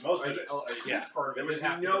 a No, huge, most of it. a huge Yeah. part of it. there was did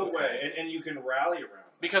have to no do with way, and you can rally around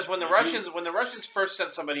that. Because when the Russians first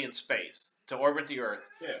sent somebody in space to orbit the Earth,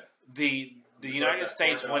 Yeah. the United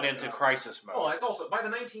States went into crisis mode. Well, it's also by the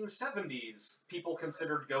 1970s, people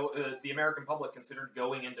considered the American public considered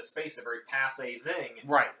going into space a very passé thing,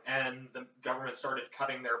 Right. and the government started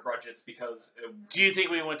cutting their budgets because. Do you think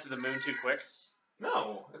we went to the moon too quick?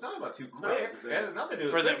 No, it's not about too No, quick. 'cause It has nothing to do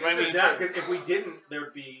for with the- quick. I It's mean, just Now, that- because if we didn't, there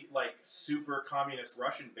would be like super communist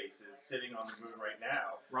Russian bases sitting on the moon right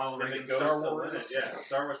now. Ronald And it Reagan goes Star to Wars. limit. Yeah,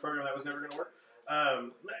 Star Wars program that was never going to work.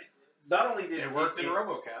 Not only did It worked in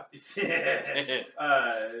RoboCop.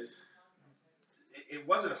 It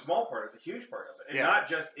wasn't a small part; it's a huge part of it, and Yeah. not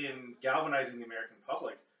just in galvanizing the American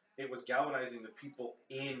public. It was galvanizing the people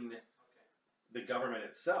in the government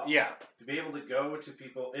itself. Yeah. To be able to go to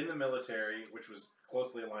people in the military, which was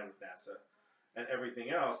closely aligned with NASA, and everything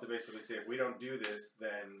else, to basically say, if we don't do this,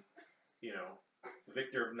 then,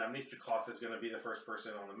 Viktor Namnichukov is going to be the first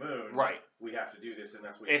person on the moon. Right. We have to do this, and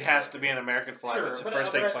that's what It has to be an American flag. Sure, It's the but,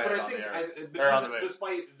 first but thing I- planted but I on think the Earth. I- Or on the moon.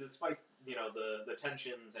 despite the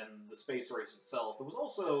tensions and the space race itself, it was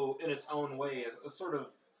also in its own way a sort of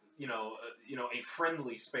a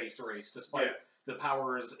friendly space race, despite Yeah. the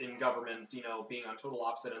powers in government being on total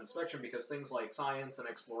opposite ends of the spectrum, because things like science and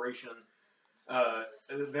exploration.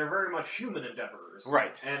 They're very much human endeavors.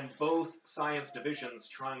 Right. And both science divisions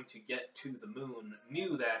trying to get to the moon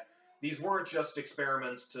knew that these weren't just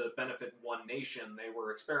experiments to benefit one nation. They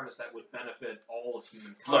were experiments that would benefit all of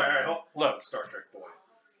humankind. All right, hold Look. on, Star Trek boy.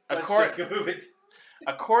 Let's According, just go move it.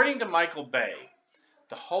 according to Michael Bay,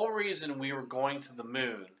 the whole reason we were going to the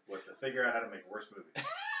moon Was to figure out how to make worse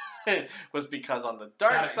movies. was because on the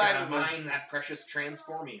dark side gotta of the mine that precious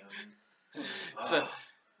transformium.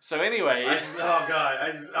 So anyway, Oh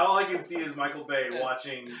god! All I can see is Michael Bay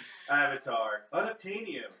watching Avatar.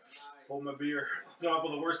 Unobtainium. Hold my beer. Come up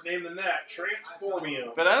with a worse name than that.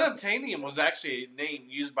 Transformium. but unobtainium was actually a name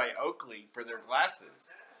used by Oakley for their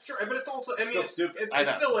glasses. Sure, but it's also I mean Still stupid. it's I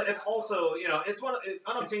know. still it's also it's one It's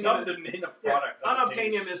unobtainium. dumb to name a product.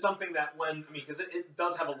 Unobtainium is something that because it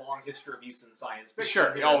does have a long history of use in science fiction.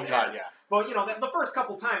 Sure. here Oh and god, there. yeah. But the first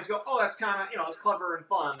couple times you go, oh, that's kind of it's clever and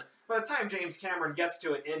fun. By the time James Cameron gets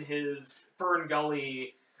to it in his Fern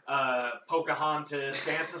Gully, Pocahontas,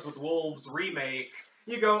 Dances with Wolves remake,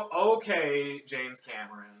 you go, okay, James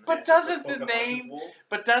Cameron. But doesn't the Pocahontas name? wolves.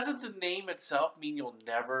 But doesn't the name itself mean you'll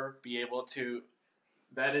never be able to?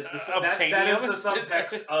 That is the Obtainium? that is the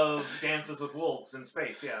subtext of Dances with Wolves in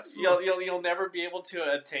space. Yes. You'll never be able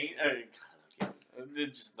to attain.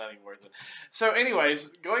 It's just not even worth it. So, anyways,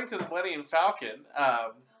 going to the Millennium Falcon.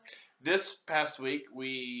 This past week,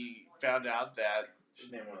 we found out that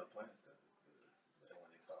Should name one of the planets.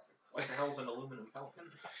 What the hell's an aluminum falcon?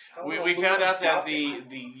 we found out that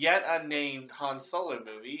the yet unnamed Han Solo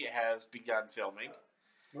movie has begun filming.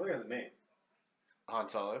 Well, it has a name. Han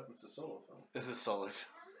Solo. It's a solo film. It's a solo film.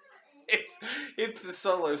 It's the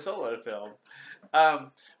solo film.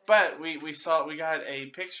 But we got a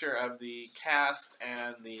picture of the cast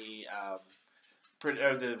and the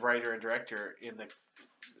writer and director in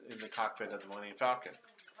the cockpit of the Millennium Falcon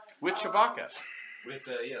with Chewbacca. With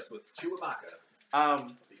with Chewbacca.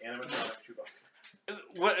 The animatronic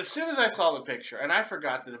Chewbacca. As soon as I saw the picture, and I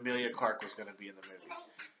forgot that Emilia Clarke was going to be in the movie.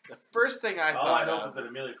 The first thing I All thought I hope of, is that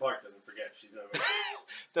Emilia Clarke doesn't forget she's over.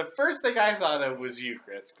 the first thing I thought of was you,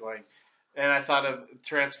 Chris, and I thought of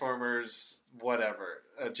Transformers, whatever,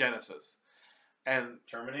 Genesis, and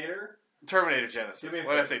Terminator? Terminator Genesis. Do me a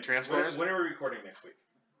What did I favor. say? Transformers? When are we recording next week?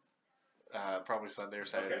 Probably Sunday or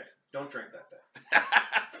Saturday. Okay. Don't drink that day.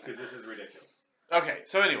 Because this is ridiculous. Okay,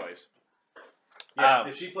 so anyways. Yes,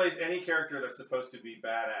 if she plays any character that's supposed to be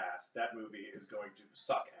badass, that movie is going to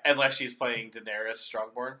suck ass. Unless she's playing Daenerys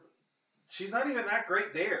Strongborn. She's not even that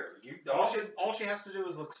great there. All she has to do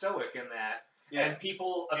is look stoic in that, Yeah. and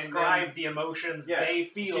people And ascribe then- the emotions Yes. they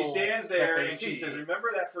feel. She stands that there they and she see. says, "Remember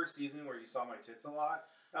that first season where you saw my tits a lot?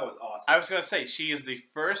 That was awesome." I was going to say, she is the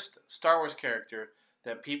first Star Wars character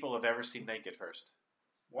that people have ever seen naked first.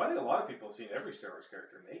 Well, I think a lot of people have seen every Star Wars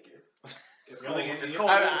character naked. It's Really? called, it's I- called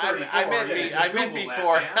I Rule 34. meant yeah, Just I meant Google that,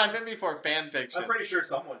 before. man. I meant before fan fiction. I'm pretty sure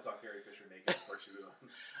someone saw Carrie Fisher naked before she was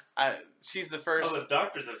on. She's the first. Oh, the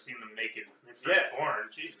doctors have seen them naked when they're first Yeah. born.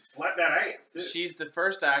 Jeez. Slap that ass, too. She's the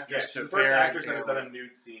first Yeah, actress she's to the first appear actress on that has done camera. a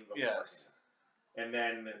nude scene before. Yes. And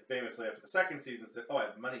then, famously, after the second season, said, "Oh, I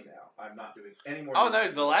have money now. I'm not doing any more." Oh nude no!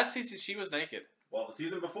 scenes." The last season she was naked. Well, the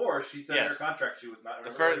season before, she said in Yes. her contract she was not. The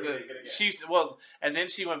ever first, gonna be naked again. she's and then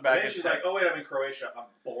she went And back then and she's said, like, "Oh wait, I'm in Croatia. I'm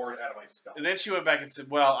bored out of my skull." and then she went back and said,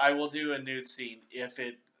 "Well, I will do a nude scene if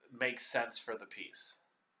it makes sense for the piece."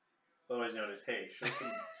 Otherwise known as, "Hey, show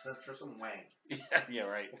some wang. Yeah,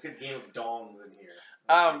 right. Let's get Game of Dongs in here.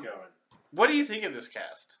 Um, Let's get going." What do you think of this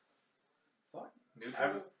cast? So,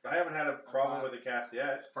 Neutral. I haven't had a problem with the cast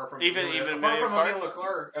yet. Apart from Even apart Emilia from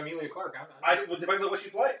Clarke? Amelia Clark. Well, it depends on what she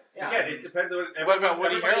plays. Yeah. Again, it depends on What about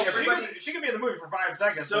Woody everybody- Harrelson? She could be in the movie for 5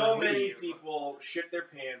 seconds. So and then many leave. people shit their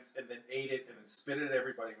pants and then ate it and then spit it at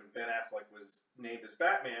everybody when Ben Affleck was named as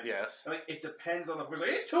Batman. Yes. Like, it depends on the person.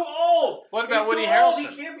 He's too old. What about He's Woody too old. Harrelson?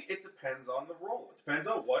 He can't be. It depends on the role. It depends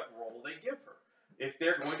on what role they give her. If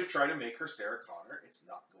they're going to try to make her Sarah Connor, it's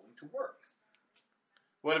not going to work.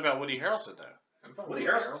 What about Woody Harrelson though? I'm fine Woody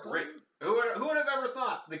with Harrelson's great. Who would have ever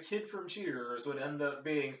thought the kid from Cheers would end up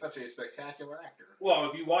being such a spectacular actor? Well,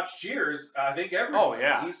 if you watch Cheers, I think everyone. Oh,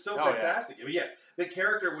 yeah. He's so Oh, yeah. fantastic. I mean, yes, the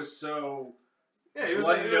character was so. Yeah, he was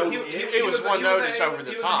One like, note he ish. was one he was notice a- over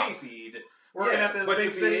the he top. was a hayseed working Yeah, at this but big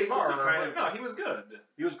to be city able to bar. kind of- No, he was good.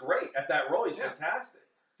 He was great at that role. He's Yeah. fantastic.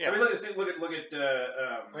 Yeah. I mean, look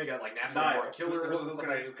at We got like Natural Born Niles. Killers. Who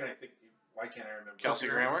can I think? Why can't I remember? Kelsey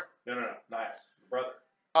Grammer? No, Niles, the brother.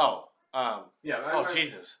 Oh. Yeah. Oh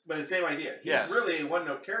Jesus. But the same idea. He's Yes. really a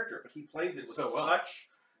one-note character, but he plays it with So well. such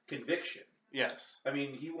conviction. Yes. I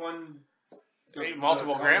mean, he won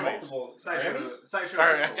Multiple Grammys. Multiple Grammys. Sideshow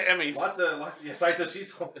Or Cecil. Emmys. Lots of yeah. Sideshow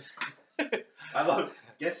Cecil. I love.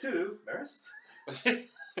 Guess who? Maris. That's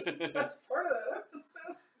part of that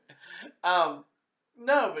episode.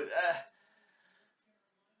 No, but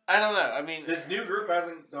I don't know. I mean, This new group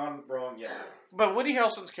hasn't gone wrong yet. but Woody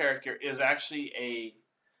Harrelson's character is actually a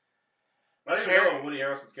I don't even know what Woody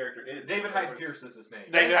Harrelson's character is. David Hyde Pierce is his name.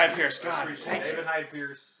 David Hyde Pierce. I God, appreciate thank that. you. David Hyde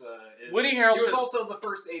Pierce. Is, Woody He Harrelson. was also the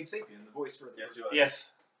first Abe Sapien, the voice for the Yes, he was.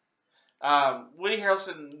 Yes. Woody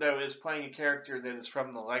Harrelson though is playing a character that is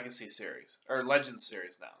from the Legacy series or Legends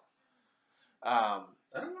series now. I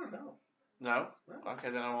don't want to know. No. No. Okay,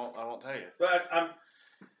 then I won't tell you. But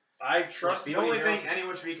I trust The Woody only thing Harrelson.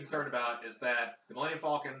 anyone should be concerned about is that the Millennium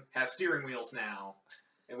Falcon has steering wheels now,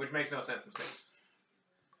 which makes no sense in space.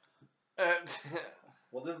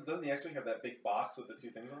 Well, doesn't the X-Wing have that big box with the two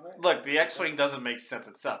things on it? Look, the X-wing doesn't make sense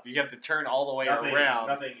itself. You have to turn all the way Nothing, around.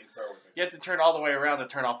 Nothing in Star Wars. Makes You have to turn all the way around to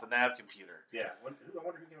turn off the nav computer. Yeah. I wonder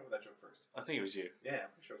who came up with that joke first. I think it was you. Yeah, I'm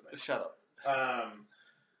pretty sure it was Shut up. nice.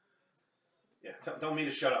 Yeah, tell me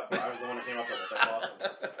to shut up. I was the one who came up with it. That's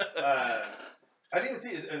awesome. I didn't see.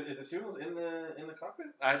 Is the cereals in the cockpit?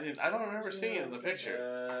 I don't remember seeing it in the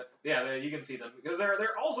picture. Yeah, you can see them because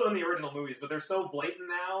they're also in the original movies, but they're so blatant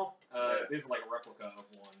now. Yeah. This is like a replica of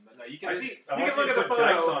one, but no, you I can see. I You want can to see look at the put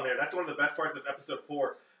photo. Dice on there. That's one of the best parts of Episode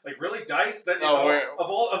 4. Like really, Dice. That Oh,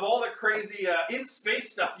 of all the crazy in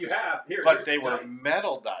space stuff you have here. But here's they were Dice.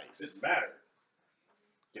 metal It dice. doesn't matter.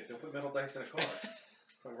 Yeah, don't put metal dice in a car.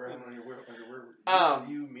 Around on your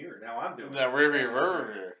view mirror. Now I'm doing The it.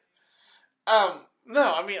 river.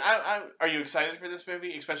 No, I mean, I are you excited for this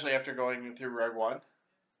movie, especially after going through Rogue One?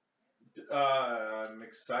 I'm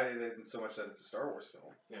excited in so much that it's a Star Wars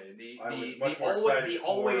film. Yeah, I was much more excited the for-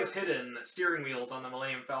 always hidden steering wheels on the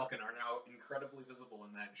Millennium Falcon are now incredibly visible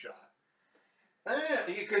in that shot.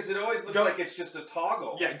 Because it always looks Go- like it's just a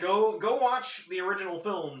toggle. Yeah, go watch the original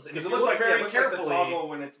films, and because if it you looks look like very it looks like carefully, the toggle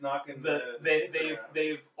when it's knocking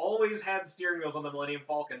they've always had steering wheels on the Millennium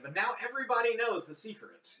Falcon, but now everybody knows the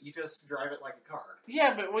secret. You just drive it like a car.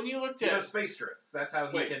 Yeah, but when you looked He at does space drifts. That's how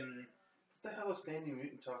he Wait. can. What the hell is Sandy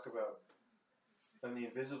Mutant talk about? And the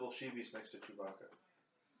invisible Sheebies next to Chewbacca.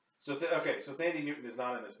 So so Sandy Newton is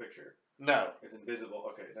not in this picture. no, It's invisible.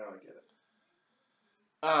 Okay, now I get it.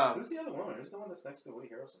 um, Who's the other woman? Who's the one that's next to Woody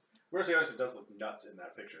Harrelson? Woody Harrelson does look nuts in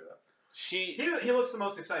that picture, though. she He looks the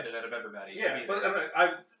most excited out of everybody. to Yeah, be but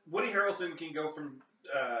there. Woody Harrelson can go from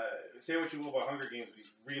say what you will about Hunger Games, but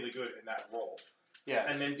he's really good in that role. yes,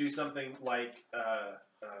 And then do something like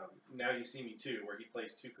Now You See Me Too, where he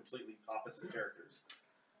plays two completely opposite characters,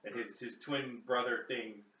 and his twin brother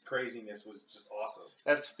thing craziness was just awesome.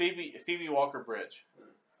 that's Phoebe Walker-Bridge.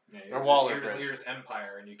 Yeah, or Waller here's, Bridge. here's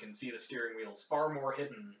Empire, and you can see the steering wheels far more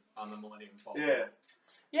hidden on the Millennium Falcon. Yeah,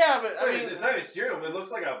 Yeah, but I mean, it's not even steering wheel; it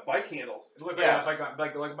looks like a bike handles. It looks Yeah. like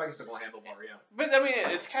a bicycle handlebar. Yeah. but I mean,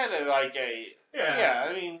 it's kind of like a yeah.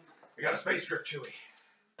 I mean, We got a space drift, Chewie.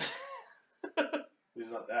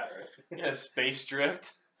 It's not that, right? yeah, space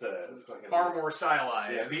drift. It's like Far more stylized.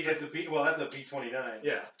 Yeah, it's a B. Well, that's a B-29.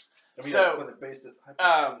 Yeah. I mean So, that's when they based it.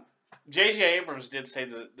 J.J. Abrams did say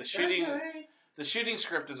the shooting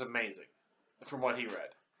script is amazing, from what he read.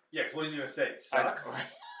 Yeah, because what is he going to say? It sucks.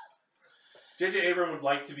 J.J. Abrams would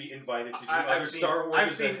like to be invited to do I've other seen, Star Wars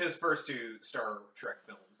I've seen events. his first two Star Trek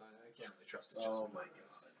films. I can't really trust it. Oh my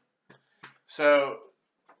god. So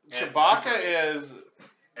And Chewbacca Super is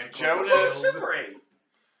And Jonas- Cloverfield. Super 8.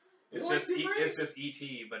 It's You wanna just see Ray? it's just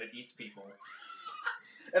E.T., but it eats people.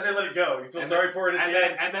 and they let it go. You feel And sorry for it at and the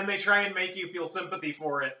then end. and then they try and make you feel sympathy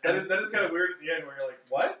for it. That is kind of weird at the end where you're like,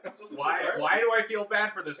 what? I'm supposed to feel why sorry? why do I feel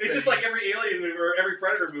bad for this? It's thing? just like every Alien movie or every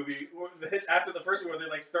Predator movie after the first one where they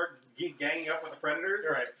like start ganging up with the Predators.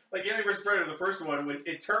 You're right. Like Alien vs Predator, the first one, when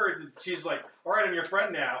it turns and she's like, "All right, I'm your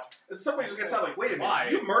friend now." And somebody just gets out like, "Wait a minute, Why?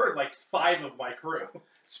 you murdered like 5 of my crew."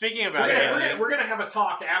 Speaking We're about gonna, aliens, we're gonna have a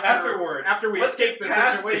talk Afterwards, after we Let's escape get the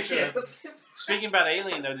past situation. Yeah, let's get speaking about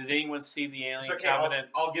Alien, though, did anyone see the Alien It's okay. Covenant?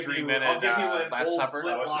 I'll give you 3-minute, I'll give you an Last old Supper?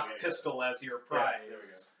 flintlock Yeah. pistol as your Yeah, there we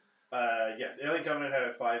prize. Yes, Alien Covenant had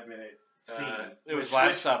a 5-minute scene. It was Which- Last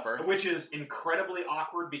which- Supper. Which is incredibly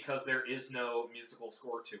awkward because there is no musical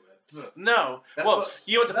score to it. No. That's Well, the-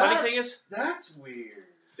 you know what the funny thing is? That's weird.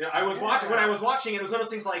 Yeah, I was watching when I was watching it. It was one of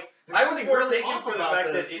those things like there's I was something more really taken off for the about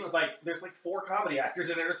fact this. that it, like there's like 4 comedy actors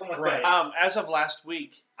in it or something like Right. that. As of last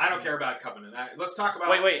week. I don't care about Covenant. Let's talk about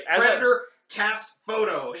Wait. As of, Predator cast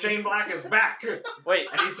photo. Shane Black is back, wait.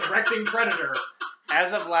 and he's directing Predator.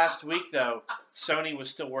 As of last week, though, Sony was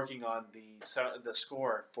still working on the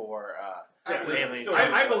score for I Yeah, believe Alien it. so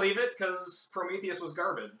Covenant. I believe it because Prometheus was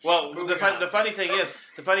garbage. Well, Moving the on. funny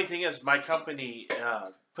thing is, my company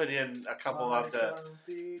put in a couple of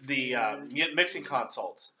the mixing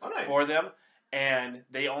consoles Oh, nice. for them, and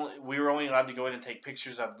we were only allowed to go in and take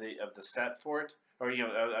pictures of the set for it, or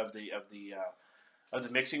of the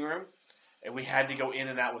mixing room, and we had to go in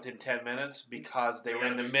and out within 10 minutes because they were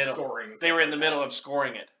in the middle. Scoring, They were in the middle of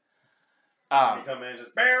scoring it. You come in and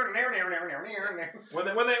just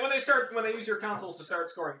When they use your consoles to start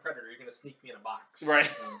scoring Predator, you're gonna sneak me in a box. Right.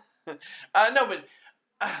 No, but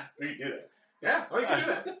you can do that. Yeah. Oh, you can do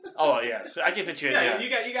that. oh yeah, so I can fit you in. Yeah,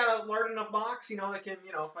 Yeah, you got a large enough box, that can,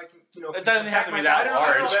 if I can, It doesn't have to be that I don't know-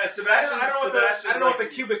 I don't know- large. Sebastian, I don't know what the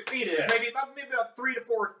like, cubic feet is. Yeah. Maybe about 3 to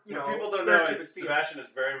 4. What people don't square know cubic is feet. Sebastian is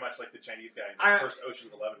very much like the Chinese guy in the I- first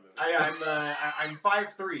Ocean's 11 movie. I'm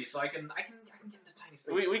 5'3", so I can get into tiny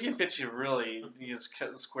spaces. we can fit you really. You just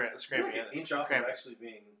scram You're like it. an inch off of Cram it. actually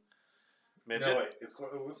being. Midget. No,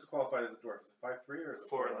 wait. What's qualified as a dwarf? Is it 5'3" or is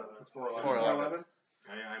it 4'11"? It's 4'11". 4'11".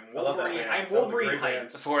 I'm I love that Wolverine. band. I'm That was a Wolverine great band. height.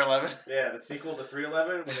 The 411. Yeah, the sequel to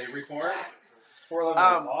 311 when they reformed.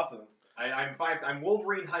 411 was awesome. I'm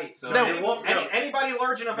Wolverine height. So No, anybody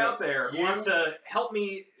large enough No, out there who you- wants to help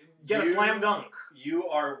me get a you- slam dunk You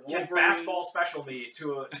are can Wolverine. fastball special me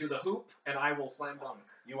to the hoop, and I will slam dunk.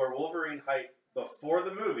 You are Wolverine height before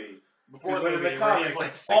the movie. Before Because the when in movie, the where comics, he's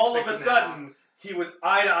like 6'6" all of a now. sudden, he was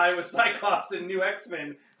eye to eye with Cyclops in New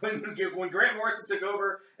X-Men. When Grant Morrison took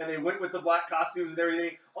over and they went with the black costumes and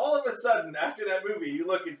everything, all of a sudden, after that movie, you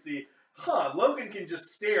look and see, Logan can just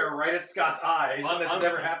stare right at Scott's eyes, and that's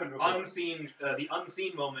never happened before. The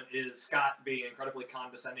unseen moment is Scott being incredibly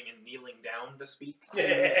condescending and kneeling down to speak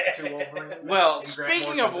Yeah. to Wolverine. Well, In Grant speaking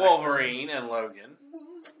Morrison's of Wolverine and Logan,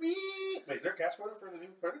 Wait, is there a cast photo for the new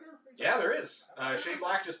Predator? Yeah, there is. Shane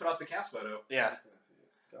Black just put out the cast photo. yeah.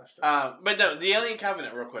 Gosh darn. But no, the Alien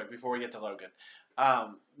Covenant, real quick, before we get to Logan.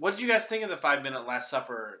 What did you guys think of the 5-minute Last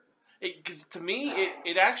Supper? Because to me,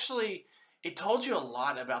 it actually told you a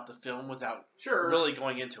lot about the film without Sure. really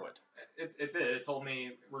going into it. It did. It told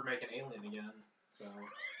me we're making Alien again. So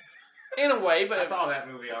In a way, I but saw that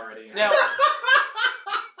movie already. now,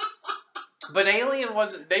 but Alien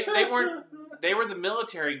wasn't. They weren't. They were the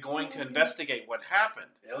military going to investigate what happened.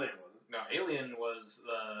 Alien wasn't. No, Alien was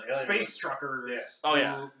the Alien space was- truckers yeah. Oh, who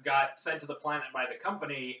yeah. got sent to the planet by the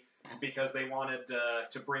company because they wanted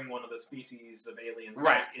to bring one of the species of alien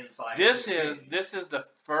back inside. This the is company. the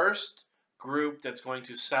first group that's going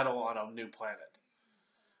to settle on a new planet.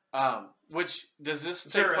 Which does this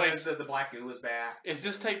take Sure, and place? the black goo is back. Is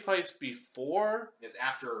this take place before It's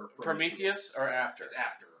after Prometheus or after? It's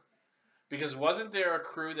after. Because wasn't there a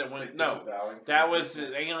crew that went? Like No, disavowing that was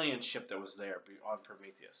Prometheus. the alien ship that was there on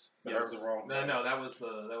Prometheus. But that was the wrong. No, that was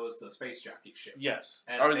the space jockey ship. Yes,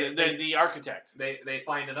 And or they- the architect. They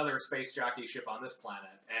find another space jockey ship on this planet,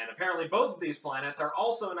 and apparently both of these planets are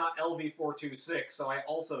also not LV-426, so I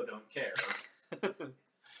also don't care.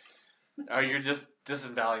 Oh, you're just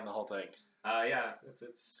disavowing the whole thing. Yeah,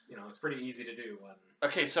 it's pretty easy to do when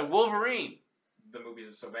Okay, so Wolverine. the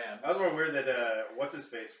movies are so bad. I was more weird that what's his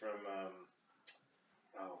face from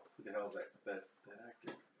who the hell is that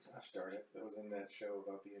actor? Gosh darn it, that was in that show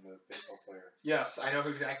about being a baseball player. Yes, I know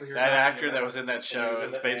exactly who you're That talking actor about. that was in that And he show was in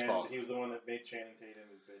is the- baseball. and he was the one that made Channing Tatum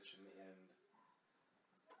his bitch in the end.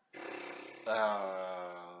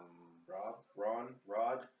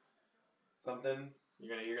 Rod, something.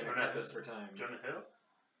 You're gonna Jonah- cut this for time. Jonah Hill?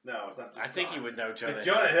 No, it's not. I think you would know Jonah. If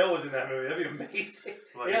Jonah Hill was in that movie, that'd be amazing.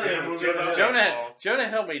 Like, Yeah, he did a yeah, movie Jonah about Hill. baseball. Jonah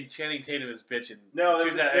Hill made Channing Tatum his bitch in No, there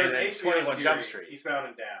was an 21 HBO Jump series, Street. Eastbound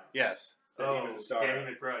and Down. Yes. that he was the star.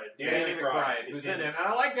 Danny McBride. Danny McBride, who's in it. And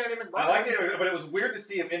I like Danny McBride. I like it, but it was weird to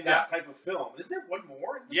see him in that type of film. Isn't there one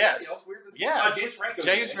more? Isn't there somebody Yes. else weird? Yeah. James Franco's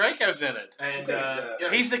James in it. Franco's in it. And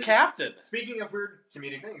Yeah. He's the captain. Speaking of weird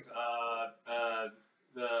comedic things,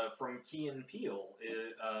 from Key and Peele,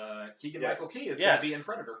 Keegan Yes. Michael Key is Yes. going to be in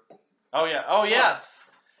Predator. Oh yeah. Oh yes.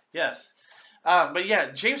 Yes. But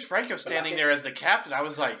yeah, James Franco standing there as the captain. I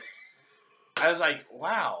was like,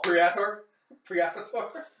 wow. Priathor.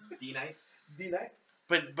 D-Nice. D-Nice.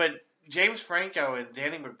 But James Franco and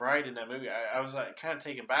Danny McBride in that movie, I was like kind of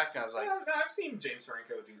taken back. I was like, No, I've seen James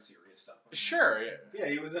Franco do serious stuff. sure. Yeah,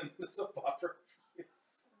 he was in the soap opera.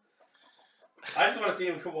 I just want to see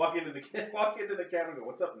him walk into the cabin and go,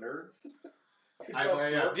 "What's up, nerds?" Good I- job,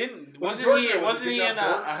 I, George. Wasn't he in Good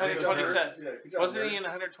job, George. 127? Yeah, good job, Wasn't he nerds. in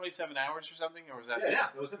 127 hours or something, or was that? Yeah.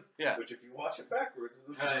 that was him. Yeah. Which, if you watch it backwards, is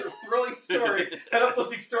a Right. thrilling story, an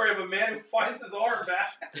uplifting story of a man who finds his arm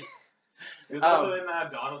back. He was also in Dawn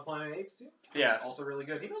of the Planet of the Apes, too. Yeah. Also really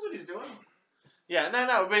good. He knows what he's doing. Yeah,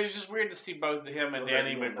 no, but it's just weird to see both him and So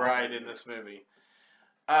Danny that you know McBride nothing. in this movie.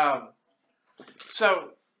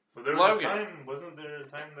 So, Well, there was Logan. a time, wasn't there a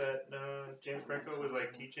time that James Franco was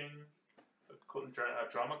like teaching a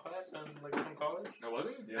drama class in like some college? No, was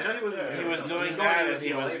he? Yeah. I know he was. Yeah. he was going doing to that, and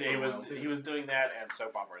UCLA for a while, too. he was doing that and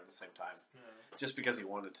soap opera at the same time, Yeah. just because he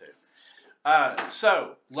wanted to.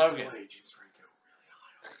 So Logan Boy, James Franco,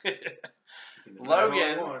 really high.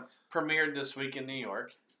 Logan All he wants. premiered this week in New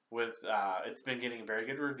York with it's been getting very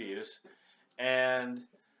good reviews, and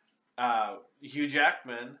Hugh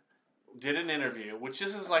Jackman did an interview, which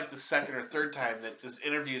this is like the second or third time that this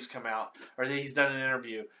interview's come out, or that he's done an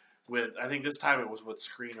interview with, I think this time it was with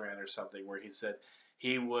Screen Rant or something, where he said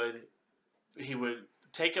he would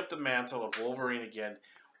take up the mantle of Wolverine again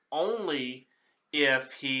only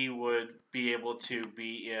if he would be able to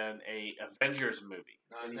be in a Avengers movie.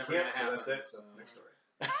 No, it's And you never can't, gonna so happen. that's it. So. Next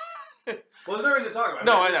story. Well, there's no reason to talk about it.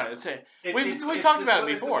 No, I know. It's a, we talked about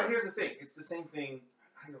it before. Here's the thing. It's the same thing.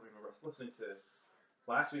 I don't remember. I was listening to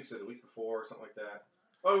last week's or the week before or something like that.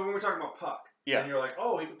 Oh, when we were talking about Puck. Yeah. And you're like,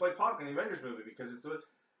 oh, he could play Puck in the Avengers movie because it's a...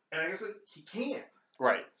 And I guess like, he can't.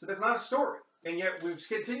 Right. So that's not a story. And yet we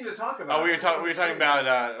continue to talk about Oh, it. we were It's not talking a story.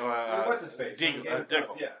 about what's his face? Dink, From Game of Dickle.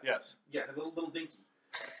 Thrones, yeah. Yes. Yeah, the little dinky.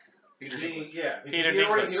 Peter Being, Dinklage. yeah, because Peter he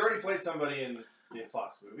already Dinklage. played somebody in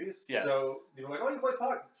Fox movies. Yes. So they were like, oh, you play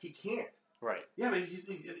Puck. He can't. Right. Yeah, but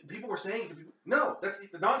people were saying, no, that's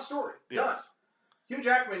the non-story. Done. Yes. Hugh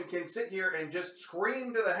Jackman can sit here and just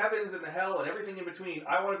scream to the heavens and the hell and everything in between.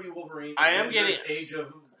 I want to be Wolverine. I am Avengers,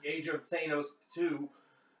 Age of Thanos 2,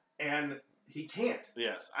 and he can't.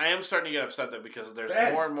 Yes. I am starting to get upset though because there's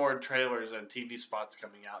Bad. more and more trailers and TV spots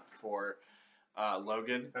coming out for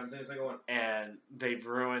Logan, Haven't seen a single one. and they've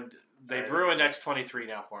ruined X-23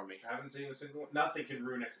 now for me. Haven't seen a single one. Nothing can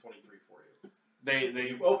ruin X-23 for you. They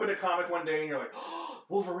You open a comic one day and you're like, oh,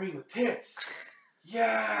 Wolverine with tits.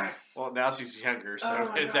 Yes. well now she's younger, so Oh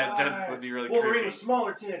my that God. would be really Wolverine creepy. with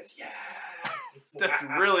smaller tits. Yes. That's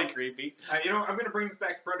really creepy. I'm going to bring this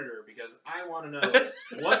back to Predator because I want to know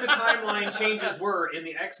what the timeline changes were in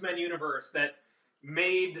the X-Men universe that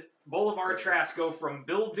made Boulevard Trask go from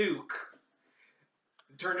Bill Duke,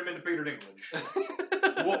 turned him into Peter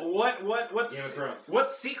Dinklage. What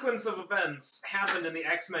sequence of events happened in the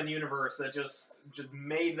X-Men universe that just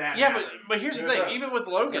made that Yeah, happen? but here's the Yeah, thing. right. Even with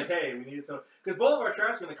Logan, Okay, we needed some because Boulevard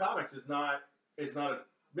Trask in the comics is not a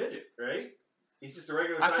midget, right? He's just a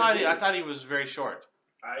regular. I sized thought dude. he was very short.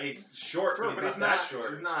 He's short, Sure, but he's not that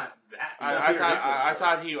short. He's not that. not I Peter Dinklage short.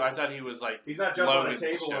 thought he was like He's not jumping on a Logan's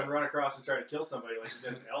table short. and run across and try to kill somebody like he's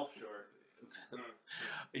an elf short.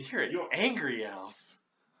 You're an You- angry elf.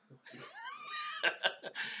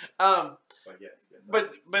 But yes.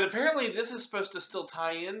 But apparently this is supposed to still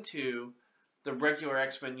tie into the regular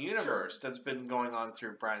X-Men universe that's been going on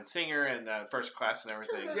through Bryan Singer and First Class and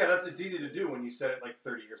everything. yeah, it's easy to do when you set it like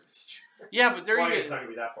 30 years in the future. Yeah, but they're Well, I guess even, it's not gonna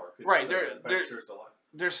be that far. 'Cause Right, the they're- Punisher's still alive.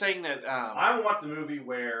 they're saying that I want the movie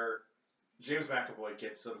where James McAvoy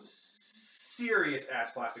gets some serious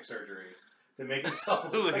ass plastic surgery to make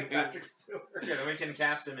himself look like Patrick Stewart. Yeah, then we can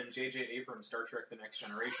cast him in J.J. Abrams' Star Trek: The Next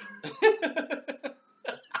Generation,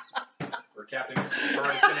 where Captain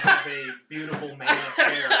Picard is going to have a beautiful mane of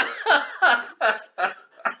hair.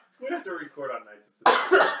 We'd have to record on nights.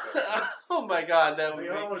 I oh my god, that would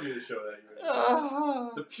mean, be. I don't want to do the show that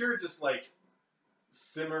you the pure just like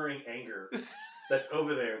simmering anger that's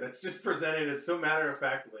over there that's just presented as so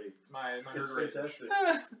matter-of-factly. It's my It's nerd rage. fantastic.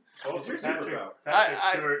 Also, It's your Patrick superpower.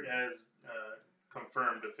 I- Stewart has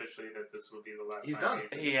confirmed officially that this will be the last He's time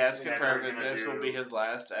done. He has and that confirmed we're that gonna this will do be his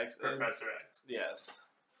last X. Professor X. Yes.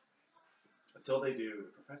 Until they do the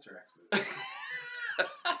Professor X movie.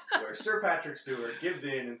 where Sir Patrick Stewart gives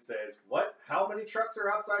in and says, "What? How many trucks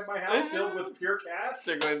are outside my house filled with pure cash?"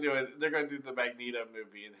 They're going to do it. They're going to do the Magneto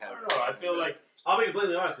movie and I have. don't know. I feel like I'll be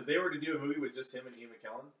completely honest. If they were to do a movie with just him and Ian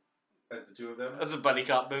McKellen as the two of them, That's a buddy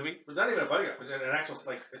cop movie. but not even a buddy cop, but an actual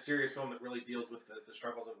like a serious film that really deals with the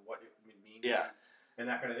struggles of what it would mean, Yeah. and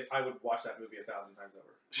that kind of thing, I would watch that movie 1,000 times over.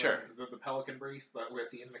 Sure. Like the Pelican Brief, but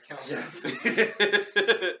with Ian McKellen Yes. and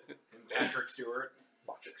Patrick Stewart.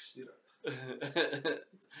 Patrick Stewart. the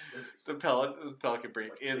Scissors. Pelican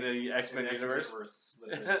Brief in the X-Men In the universe.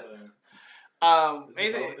 Isn't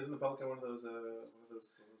Anything, Isn't the Pelican one of those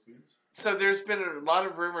mutants? so there's been a lot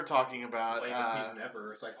of rumor talking it's about. the lamest mutant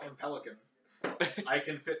ever. It's like, I'm a pelican. I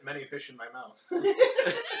can fit many fish in my mouth.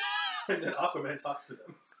 And then Aquaman talks to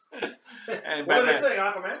them. and What are they Batman, saying,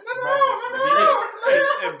 Aquaman?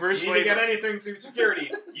 and Bruce You need Wayne to get anything through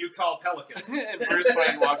security, you call Pelican. and Bruce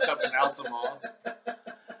Wayne walks up and outs them all.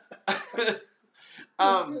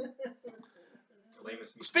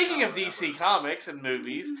 Lamest mutant Speaking of power DC ever. Comics and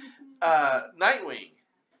movies, Nightwing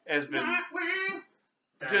has been.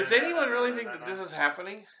 Does anyone really think that this is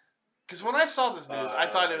happening? Because when I saw this news, I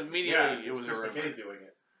thought it was immediately it was a Chris rumor. McKay's doing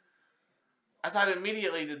it. I thought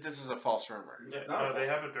immediately that this is a false rumor. It's not a No, they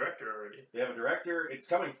false- have a director already. They have a director. It's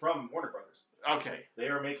coming from Warner Brothers. Okay, They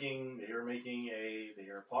are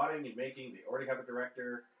plotting and making. They already have a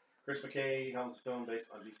director. Chris McKay helms the film based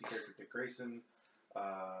on DC character Dick Grayson. I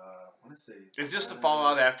want to say it's just a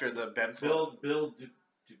fallout after the Ben Flip. Bill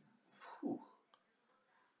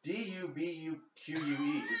Dubuque.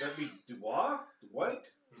 Would that be Dubois? Dubuque?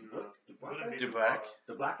 Wouldn't be Dubac.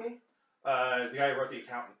 Dubuque? Is the guy who wrote The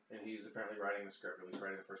Accountant, and he's apparently writing the script, or he's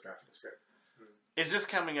writing the first draft of the script. Is this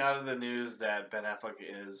coming out of the news that Ben Affleck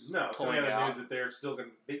is No, it's pulling coming out of the out? news that they're still going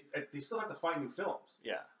to... They still have to find new films.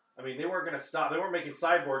 Yeah. I mean, they weren't going to stop. They weren't making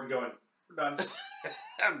Cyborg and going, we're done.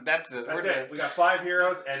 That's it. That's We're it. We got 5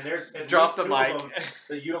 heroes, and there's at Drop least the 2 of mic. them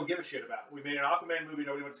that you don't give a shit about. We made an Aquaman movie,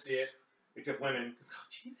 nobody went to see it, except women. Oh,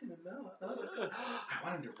 Jason Momoa. I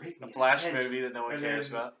want him to rape A me. Flash in a tent. movie that no one And cares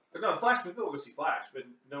then- about. But no, the Flash people will go see Flash, but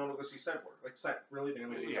no one will go see Cyborg. Like, really? They're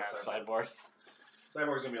going to make a movie Yeah, about Cyborg. Cyborg.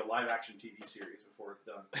 Cyborg's going to be a live-action TV series before it's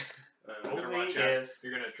done. You're gonna Only watch out. if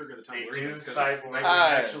You're gonna trigger the they tongue do because Cyborg. Nightwing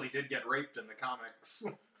actually did get raped in the comics.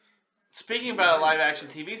 Speaking about a live action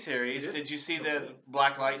TV series, He did? did you see that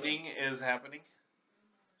Black Lightning is happening?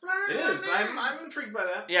 It is. I'm intrigued by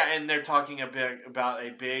that. Yeah, and they're talking about a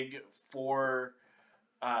big four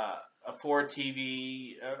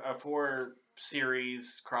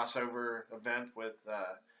series crossover event with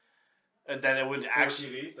that it would 4 actually.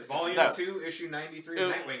 TVs, like, Volume No. 2, issue 93 It- of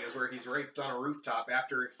Nightwing is where he's raped on a rooftop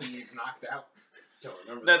after he's knocked out. Don't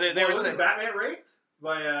remember No, that. they were wasn't saying- Batman raped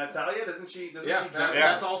by Talia? Doesn't she jump?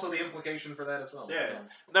 That's also the implication for that as well. Yeah. so.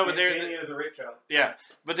 No, but they're Damien is a rape child.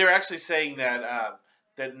 but they're actually saying that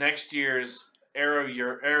that next year's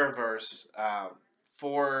Arrowverse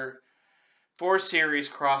four series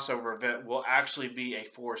crossover event will actually be a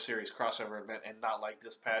 4 series crossover event, and not like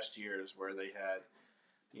this past year's where they had,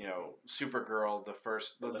 Supergirl the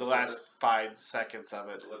Lip last service. 5 seconds of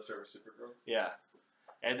it. The lip service Supergirl. Yeah,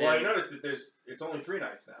 and Well, I then noticed that it's only 3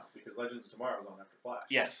 nights now because Legends of Tomorrow is on after Flash.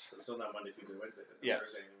 yes, So it's still not Monday, Tuesday, Wednesday. It's not Yes.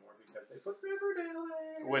 Thursday anymore because they put Riverdale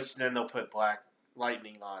there. which then they'll put Black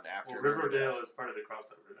Lightning on after Well, Riverdale is part of the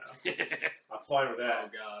crossover now. I'm fine with Oh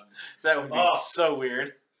that. god. That would be Oh. so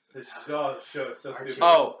weird. This show is so Archie. stupid.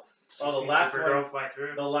 Oh, Oh, the See last Supergirl one. fly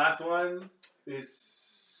through. The last one is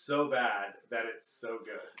so bad that it's so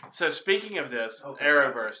good. so speaking of this So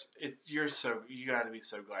fantastic. Arrowverse, you got to be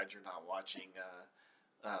so glad you're not watching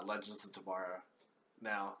Legends of Tomorrow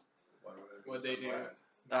now. Why would I be What'd so they do?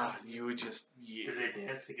 glad? You would just Did they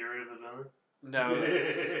dance to get rid of the villain? no,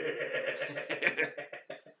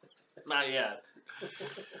 not yet.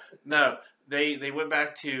 No, they went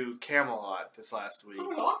back to Camelot this last week,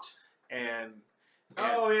 and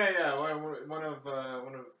Oh yeah. One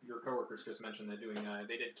of your coworkers just mentioned they're doing.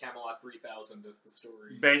 They did Camelot 3000 as the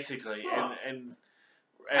story. basically, Huh. and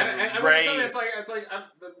And Ray it's like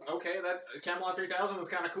okay, that Camelot 3000 was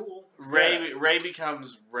kind of cool. Ray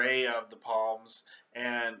becomes Ray of the Palms,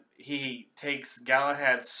 and he takes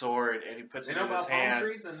Galahad's sword and he puts You it know in his about palm hand.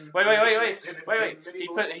 trees and Wait!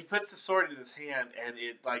 He puts the sword in his hand, and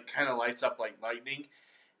it like kind of lights up like lightning.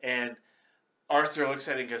 And Arthur looks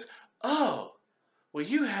at it and goes, "Oh, well,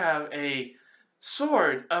 you have a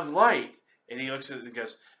sword of light." And he looks at it and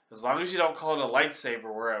goes, "As long as you don't call it a lightsaber,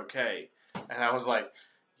 we're okay." And I was like,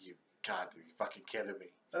 "You God, are you fucking kidding me?"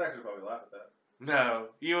 I'd actually probably laugh at that. No,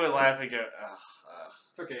 you would laugh and go, ugh.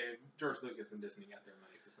 It's okay. George Lucas and Disney got their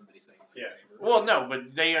money for somebody saying Yeah. lightsaber. Well, no,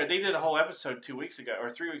 but they did a whole episode 2 weeks ago or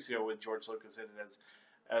 3 weeks ago with George Lucas in it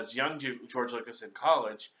as young George Lucas in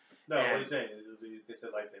college, No, what And- are you saying? They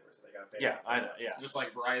said lightsabers, so they got to pay. Yeah, I know. Yeah, Just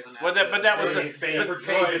like Verizon. Well, but that was the- pay but- for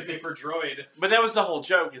Droid. Disney for Droid. but that was the whole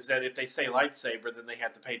joke is that if they say lightsaber, then they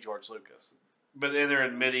have to pay George Lucas. But then they're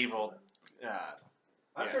in medieval.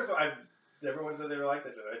 I'm Yeah. sure everyone said they were like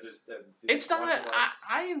that. I just didn't It's watch not. it much.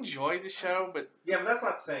 I enjoyed the show, but Yeah, but that's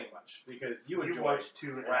not saying much because you You enjoyed watched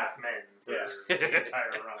 2.5 Men for Yeah. the entire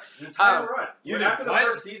run. the entire Oh, run. you But did after the what?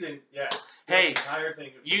 first season, yeah. Hey, the entire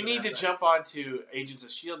thing. you need to jump onto Agents of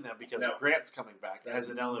S.H.I.E.L.D. now because No. Grant's coming back as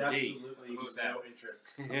an LMD. Absolutely Who's no that?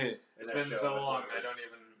 interest. in It's that been show so long. whatsoever. I don't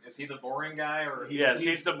even. Is he the boring guy or? Yes,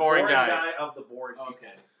 he's the boring guy. of the boring people.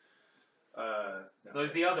 Okay. No. So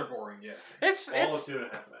he's the other boring guy. It's all of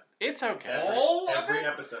 2.5 Men. it's okay. All of every it?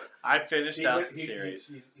 episode. I finished He out went- the he- series.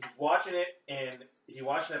 he's watching it, and he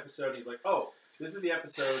watched an episode, and he's like, oh, this is the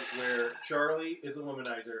episode where Charlie is a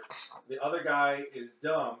womanizer, the other guy is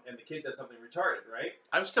dumb, and the kid does something retarded, right?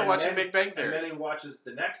 I'm still and watching then- Big Bang And Theory. then he watches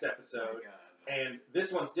the next Oh episode, my God. and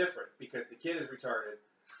this one's different, because the kid is retarded,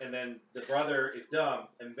 and then the brother is dumb,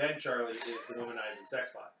 and then Charlie is the womanizing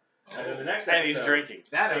sex bot. And then the next episode And he's drinking.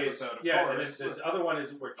 That is, episode, of yeah, course. and then the other one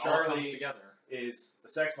is where all comes Charlie together. is the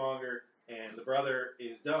sex monger, and the brother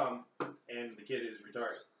is dumb, and the kid is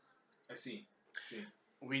retarded. I see.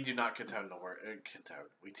 We do not condone the word. Condone.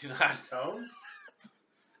 We do not. Tone?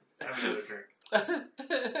 Have another drink.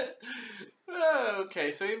 Oh,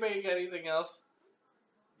 okay, so anybody got anything else?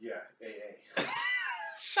 Yeah, AA.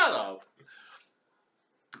 Shut up.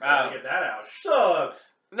 Gotta get that out. Shut up.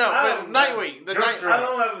 No, I but don't Nightwing. The I Night.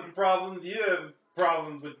 don't have a problem. You have a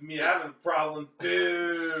problem with me. I have a problem.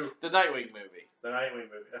 Boo. The Nightwing movie. The Nightwing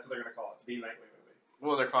movie. That's what they're gonna call it. The Nightwing movie.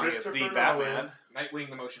 Well, they're calling it Christopher the Nolan. Batman. Nightwing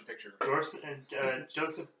the motion picture.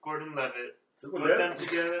 Joseph Gordon-Levitt Look put what them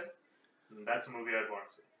together. And that's a movie I'd want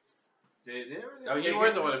to see. Oh, you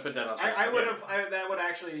were the one who put that on. I Facebook. would have. That would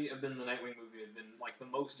actually have been the Nightwing movie. I've been like the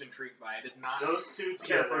most intrigued by. I did not Those two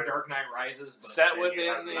care together. for Dark Knight Rises. But Set and within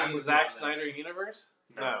you have- I'm the with Zack you on this. Snyder universe?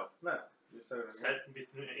 No. No. No. You're so Set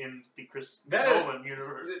in the Chris That is- Nolan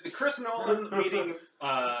universe. The Chris Nolan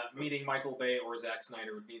meeting Michael Bay or Zack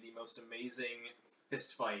Snyder would be the most amazing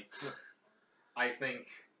fist fight, I think,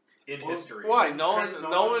 in history. Why? Nolan Chris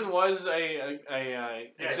Nolan Nolan was a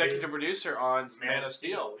executive producer on Man of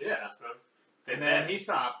Steel. Yeah. So, And then he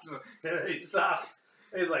stopped. he stopped.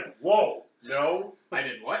 He's like, whoa, no. I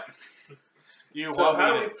did what? You So want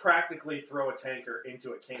how do me we practically throw a tanker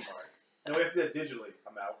into a Kmart? No, we have to do it digitally.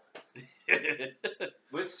 I'm out. to...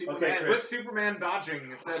 With Superman, Okay, Chris. with Superman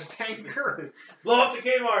dodging said tanker. Blow up the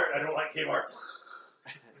Kmart. I don't like Kmart.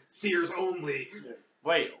 Sears only.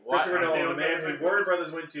 Wait, what? Christopher Nolan, the Warner man Brothers who Warner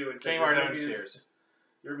Brothers went to and said, Kmart your owns movie is- Sears.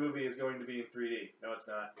 Your movie is going to be in 3D. No, it's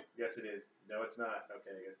not. Yes, it is. No, it's not.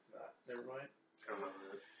 Okay, I guess it's not. Never mind. I don't know.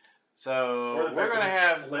 Or So the we're fact gonna that he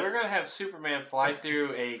have flipped. Superman fly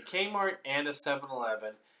through a Kmart and a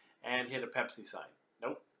 7-Eleven and hit a Pepsi sign.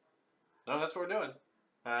 Nope. No, that's what we're doing.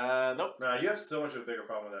 Nope. No, you have so much of a bigger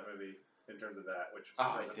problem with that movie in terms of that, which Oh,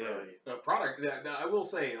 I wasn't do. really. The product. I will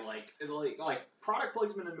say, like product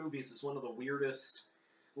placement in movies is one of the weirdest.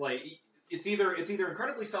 Like, it's either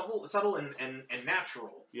incredibly subtle and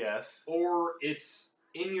natural, Yes. or it's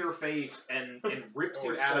in your face and rips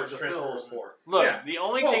you out of the film. Transformers 4. Look, Yeah. the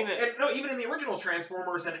only Well, thing that and, no, even in the original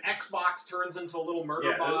Transformers, an Xbox turns into a little murder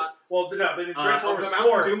Yeah, bot. Well, no, but in The Transformers Mountain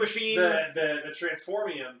 4, Dew machine. the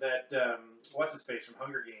Transformium that what's his face from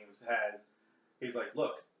Hunger Games has, he's like,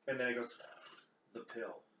 look, and then he goes, the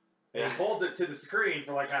pill. And Yeah. he holds it to the screen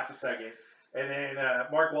for like half a second, and then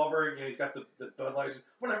Mark Wahlberg, he's got the Budweiser.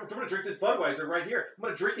 I'm gonna drink this Budweiser right here. I'm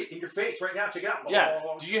gonna drink it in your face right now. Check it out. Yeah.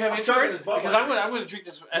 Do you have I'm chugging insurance? this Bud Because Light. I'm gonna drink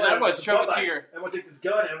this and Well, I'm gonna it's shove Bud it to Light. your. I'm gonna take this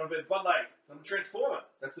gun and I'm gonna be Bud Light. I'm gonna transform it.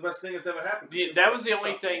 That's the best thing that's ever happened. That was the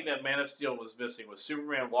only thing that Man of Steel was missing was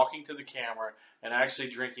Superman walking to the camera and actually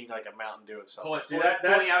drinking like a Mountain Dew of something. See, that-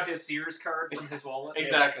 pulling out his Sears card from his wallet.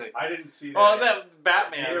 Exactly. I didn't see that. Oh, that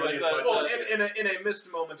Batman. Nearly With as the, much Well, as- in a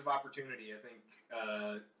missed moment of opportunity, I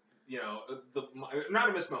think, not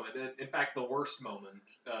a missed moment. In fact, the worst moment.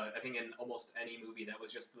 I think in almost any movie that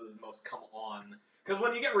was just the most come on. Because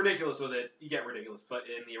when you get ridiculous with it, you get ridiculous. But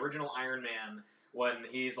in the original Iron Man, when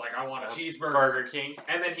he's like, "I want a cheeseburger," Burger King.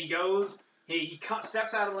 and then he goes, he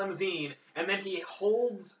steps out of the limousine, and then he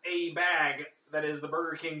holds a bag that is the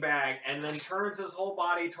Burger King bag, and then turns his whole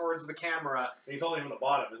body towards the camera. He's holding from the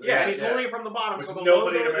bottom, isn't Yeah, he? he's holding it from the bottom, Which so the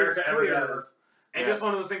nobody in logo is America ever clear. does. And Yeah. just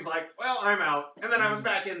one of those things like, well, I'm out. And then I was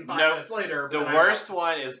back in 5 No, minutes later. The but I'm worst out.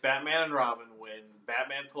 one is Batman and Robin when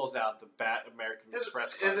Batman pulls out the Bat American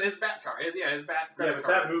Express card. His bat card. His bat Yeah, credit but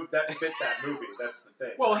card. that fit that movie. That's the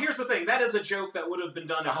thing. Well, here's the thing. That is a joke that would have been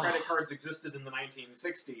done if Oh. credit cards existed in the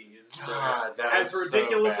 1960s. God, that As was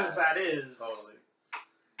ridiculous so as bad. that is, Totally.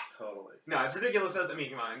 Totally. No, it's ridiculous as, I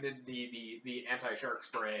mean, come on, the anti-shark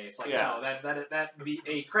spray, it's like, Yeah. no,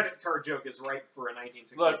 a credit card joke is ripe for a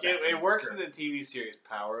 1960s Look, it Batman works in script. the TV series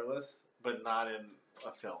Powerless, but not in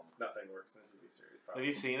a film. Nothing works in a TV series. Have Probably.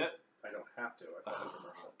 you seen it? I don't have to. I saw the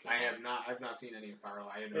commercial. I've not seen any of Power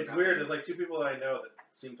Line. It's weird. There's like 2 people that I know that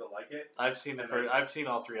seem to like it. I've seen I've seen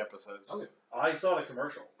all 3 episodes. Okay. I saw the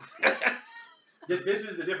commercial. This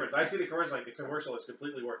is the difference. I see the commercial. Like the commercial is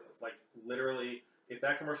completely worthless. Like literally, if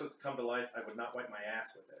that commercial could come to life, I would not wipe my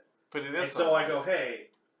ass with it. But it And is. so I go, hey,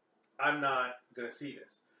 I'm not gonna see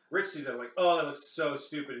this. Rich sees it like, oh, that looks so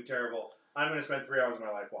stupid and terrible. I'm gonna spend 3 hours of my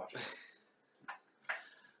life watching it.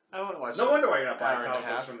 I wouldn't watch. No it. wonder why you're not Hour buying and a comic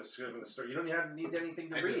books half. from the store. You don't need anything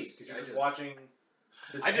to I read just- because you're I just just- watching.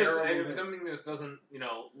 This If terrible- something just doesn't,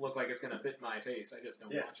 look like it's gonna fit my taste, I just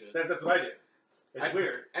don't Yeah, watch it. that's what I do. It's I-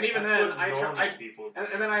 weird. And even That's then, what I normal try, people.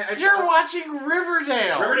 and then I You're try, watching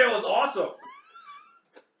Riverdale. Riverdale is awesome.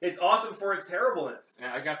 It's awesome for its terribleness.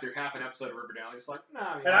 Yeah, I got through half an episode of Riverdale. And it's like,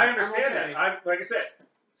 nah. And I I'm understand okay. that. I'm like I said.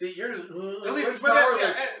 See, you're just least- it's but that- powerless.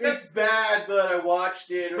 yeah, that's- It's bad, but I watched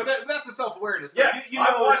it. But that's a self-awareness. yeah, Like, you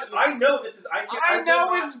I know, watched. I know this is. I I know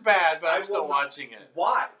will not- it's bad, but I I'm will still not- watching it.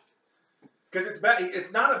 Why? Because it's bad.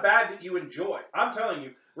 It's not a bad that you enjoy. I'm telling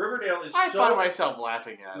you, Riverdale is I so. find myself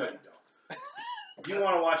laughing at No, it. you don't. You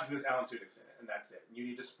want to watch it because Alan Tudyk's in it, and that's it. You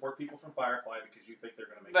need to support people from Firefly because you think they're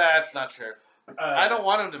going to make. That's not true. I don't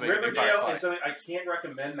want him to make a new Riverdale Firefly. is something I can't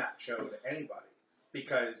recommend that show to anybody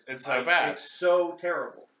because It's so bad. It's so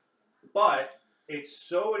terrible, but it's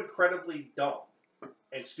so incredibly dumb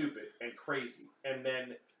and stupid and crazy, and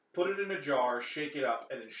then put it in a jar, shake it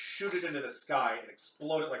up, and then shoot it into the sky and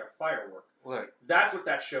explode it like a firework. Look, That's what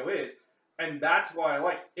that show is, and that's why I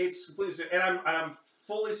like it. It's completely. And I'm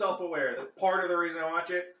fully self-aware that part of the reason I watch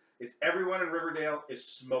it is everyone in Riverdale is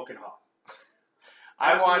smoking hot.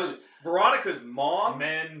 I Absolutely. watched. Veronica's mom.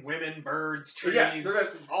 men, women, birds, trees, Yeah, they're gonna-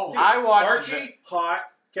 all. I watched. Archie,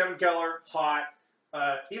 hot. Kevin Keller, hot.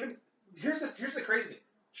 Even here's the crazy thing.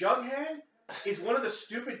 Jughead is one of the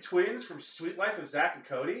stupid twins from Sweet Life of Zach and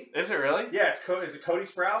Cody. Is it really? Yeah, it's Cody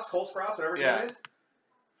Sprouse, Cole Sprouse, whatever his Yeah. name is.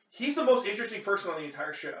 He's the most interesting person on the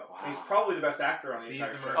entire show. Wow. And he's probably the best actor on the He's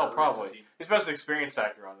entire the show. murderer. Oh, probably. He's the most experienced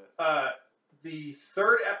actor on it. The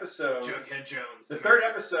third episode. Jughead Jones. The third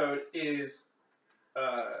episode is.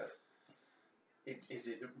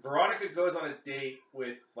 Veronica goes on a date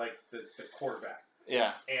with like the quarterback.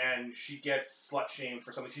 Yeah. And she gets slut shamed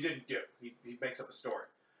for something she didn't do. He makes up a story.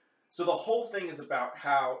 So the whole thing is about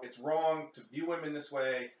how it's wrong to view women this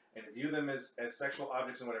way and to view them as sexual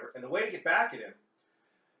objects and whatever. And the way to get back at him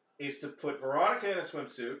is to put Veronica in a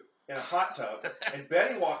swimsuit in a hot tub, and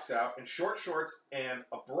Betty walks out in short shorts and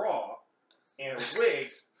a bra and a wig.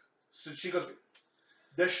 So she goes.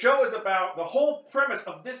 The show is about the whole premise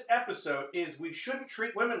of this episode is we shouldn't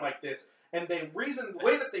treat women like this. And the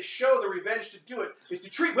way that they show the revenge to do it is to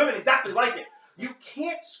treat women exactly like it. You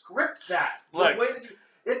can't script that. Look, the way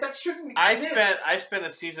that that shouldn't I exist. spent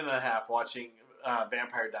a season and a half watching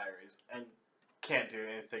Vampire Diaries and can't do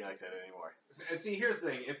anything like that anymore. See, here's the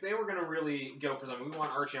thing. If they were going to really go for something, we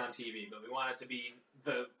want Archie on TV, but we want it to be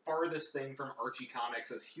the farthest thing from Archie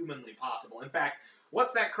comics as humanly possible. In fact,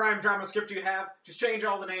 what's that crime drama script you have? Just change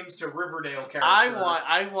all the names to Riverdale characters.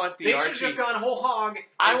 I want the They Archie. should just gone whole hog.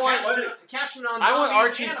 I and want- cash in on I want zombies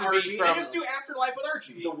Archie's and to be Archie, from- and just do Afterlife with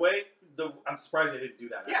Archie. I'm surprised they didn't do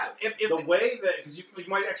that. Yeah, actually. if the way that because you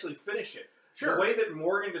might actually finish it. sure. The way that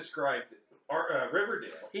Morgan described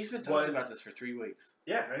Riverdale. He's been talking was- about this for 3 weeks.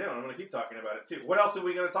 Yeah, I know. I'm going to keep talking about it too. What else are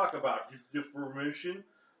we going to talk about? Deformation,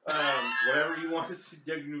 whatever you want to see.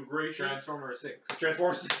 Integration. Transformers 6.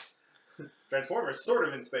 Transformers 6. Transformers sort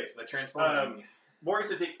of in space. The Transforming. Morgan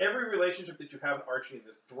said, take every relationship that you have in Archie and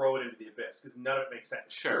just throw it into the abyss because none of it makes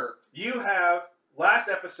sense. Sure. You have last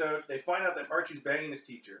episode. They find out that Archie's banging his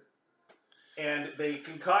teacher, and they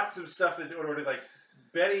concoct some stuff in order to like.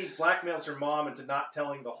 Betty blackmails her mom into not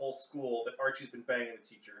telling the whole school that Archie's been banging the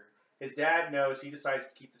teacher. His dad knows. He decides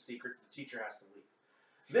to keep the secret. The teacher has to leave.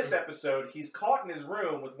 This episode, he's caught in his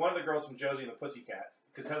room with one of the girls from Josie and the Pussycats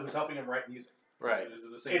because who's helping him write music. Right. Is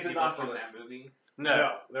it the same It's people from innocuous. that movie?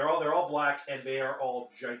 No. they're all black and they are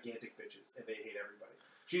all gigantic bitches and they hate everybody.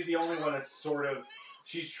 She's the only one that's sort of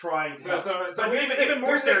she's trying to. So But here's the thing, even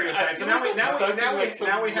more here's the thing, stereotypes. So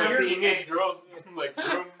now we have teenage girls like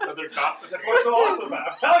groom other gossip. That's what's so awesome about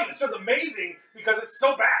it. I'm telling you, it's just amazing because it's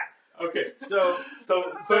so bad. Okay, So so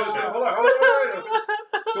hold on.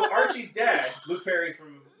 So Archie's dad, Luke Perry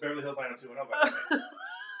from Beverly Hills 90210, by the way,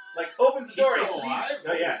 like opens the He's door and still sees. alive?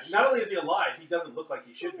 Oh yeah, not only is he alive, he doesn't look like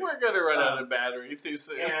he should be. We're gonna run out of battery too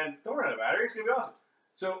soon. And don't run out of battery. It's gonna be awesome.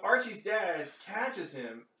 So Archie's dad catches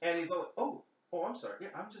him, and he's all like, "Oh, Oh, I'm sorry. Yeah,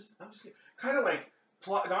 I'm just kind of like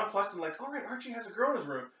nonplussed and like, all right, Archie has a girl in his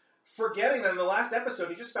room, forgetting that in the last episode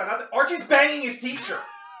he just found out that Archie's banging his teacher,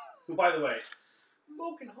 who, by the way,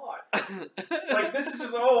 smoking hot. Like, this is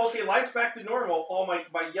just, oh, okay, life's back to normal. Oh, my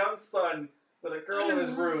young son with a girl in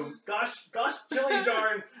his room. Gosh, chili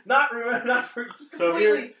darn, just So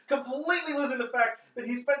completely losing the fact that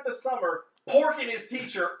he spent the summer porking his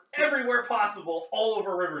teacher everywhere possible, all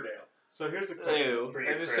over Riverdale. So here's a question Ew, for you,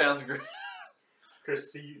 that just Chris. sounds great.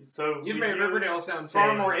 Chris, so You've with made you Riverdale sound saying-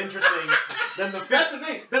 far more interesting than the That's the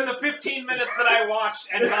thing. than the 15 minutes that I watched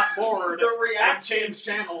and got bored The and reaction, changed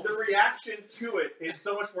channels. the reaction to it is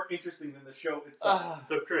so much more interesting than the show itself.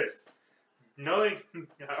 So Chris, knowing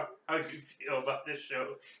how you feel about this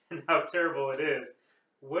show and how terrible it is,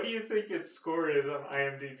 what do you think its score is on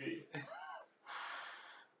IMDb?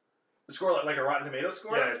 The score like a Rotten Tomatoes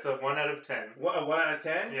score? Yeah, it's a 1 out of 10. One out of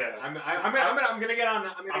 10? Yeah. I'm gonna get on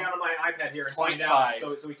my iPad here and find out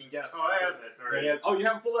 0.5. so we can guess. Oh, I have it. All right. Yeah, Oh, you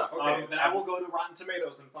have it pulled up. Okay, Um, then I will go to Rotten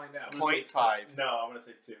Tomatoes and find out. 0.5. No, I'm gonna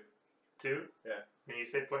say 2. 2? Yeah. And you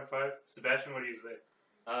say 0.5? Sebastian, what do you say?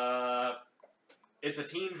 It's a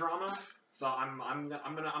teen drama, so I'm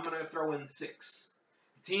gonna throw in 6.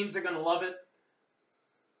 The teens are gonna love it.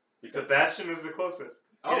 Sebastian is the closest.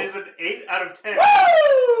 Oh. It is an 8 out of 10.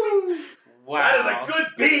 Woo! Wow. That is a good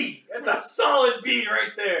B! That's a solid B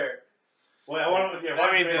right there. Well, I want to. Yeah, That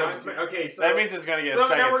Rotten means Tomatoes- Okay, so That means it's going to get a so now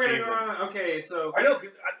second we're gonna season. go on. Okay, so I know,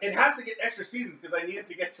 because it has to get extra seasons because I needed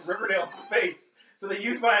to get to Riverdale in space. So they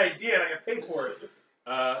used my idea and I got paid for it.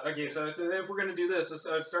 okay, so if we're gonna do this,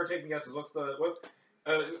 let's start taking guesses. What's the what?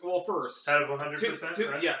 Well, first. Out of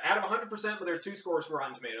 100%, right? Yeah, out of 100%, but there's 2 scores for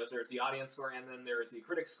Rotten Tomatoes. There's the audience score, and then there's the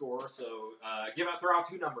critic score. So, throw out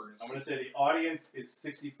 2 numbers. I'm going to say the audience is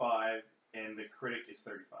 65 and the critic is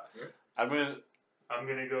 35. I'm going I'm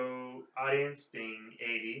gonna go audience being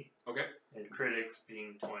 80 Okay. and critics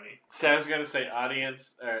being 20. Sam's going to say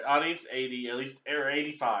audience 80, at least, or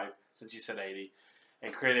 85, since you said 80,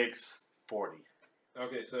 and critics 40.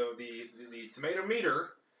 Okay, so the tomato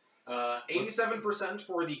meter, 87%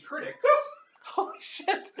 for the critics Holy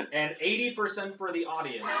shit! and 80% for the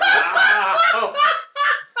audience. Wow!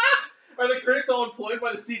 Are the critics all employed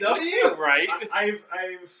by the CW? Right?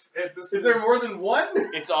 This Is there more than one?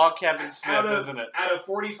 It's all Kevin Smith, out of, isn't it? out of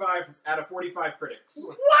 45 critics?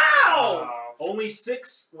 Wow! Only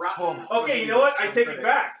 6 rotten. Okay, you know what? I take it critics.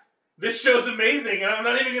 back. This show's amazing, and I'm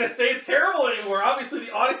not even going to say it's terrible anymore. Obviously,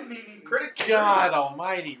 the audience, the critics. God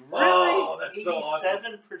almighty. Really? Oh, that's so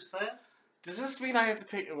awesome. 87%? Does this mean I have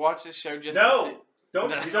to watch this show just No. to see? Don't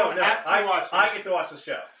No. you don't know. Have to watch it. I get to watch the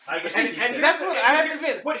show. I get to And keep here's it. That's the- what and I have here- to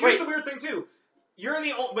admit. But here's Wait. the weird thing too. You're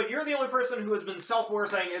the only person who has been self-aware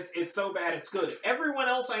saying it's so bad it's good. Everyone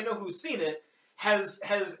else I know who's seen it has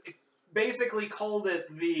basically called it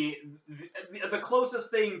the closest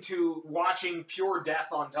thing to watching pure death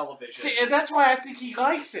on television. See, and that's why I think he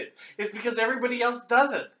likes it. It's because everybody else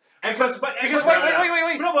doesn't. and Because but- wait, but-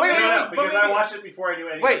 wait, No, but wait, maybe- No, but because maybe- I watched it before I knew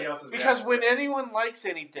anybody Wait, else's because reaction. when anyone likes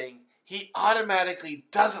anything, he automatically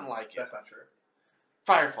doesn't like it. That's not true.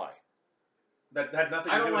 Firefly. That had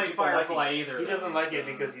nothing to I do don't with like people Firefly liking it. either. He doesn't though, like it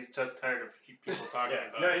so- because he's just tired of people talking Yeah.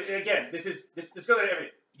 about No, it. again, this goes to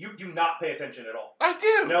everything. You do not pay attention at all. I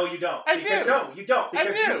do. No, you don't. I Because- do. No, you don't. I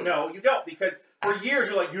Because do. No, you don't. Because for years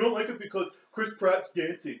you're like, you don't like it because Chris Pratt's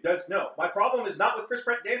dancing. No. My problem is not with Chris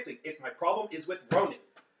Pratt dancing. My problem is with Ronan.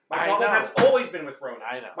 My I problem know. has always been with Ronan.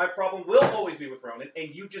 I know. My problem will always be with Ronan,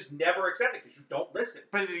 and you just never accept it because you don't listen.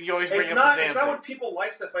 But you always bring It's up not. the It's dancing. not what people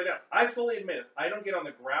like stuff. I know. I fully admit it. I don't get on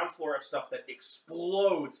the ground floor of stuff that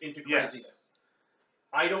explodes into Yes. craziness.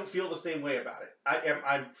 I don't feel the same way about it.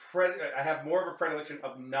 I have more of a predilection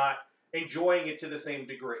of not enjoying it to the same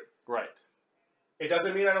degree. Right. It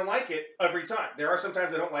doesn't mean I don't like it every time. There are some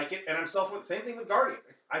times I don't like it, and I'm self-aware. Same thing with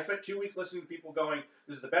Guardians. I spent 2 weeks listening to people going,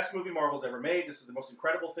 "This is the best movie Marvel's ever made. This is the most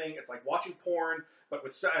incredible thing. It's like watching porn, but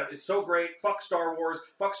with it's so great. Fuck Star Wars.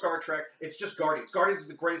 Fuck Star Trek. It's just Guardians. Guardians is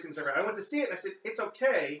the greatest thing ever." I went to see it, and I said, "It's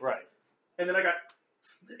okay." Right. And then I got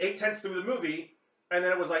 8/10 through the movie, and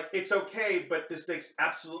then it was like, "It's okay, but this makes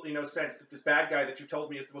absolutely no sense that this bad guy that you told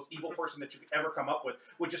me is the most evil person that you could ever come up with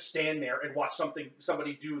would just stand there and watch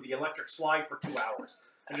somebody do the electric slide for 2 hours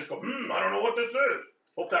and just go, I don't know what this is.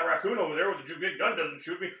 Hope that raccoon over there with the big gun doesn't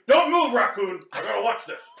shoot me. Don't move, raccoon. I gotta watch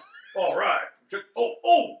this. All right.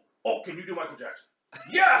 Oh, can you do Michael Jackson?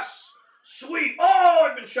 Yes! Sweet. Oh,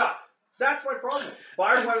 I've been shot. That's my problem.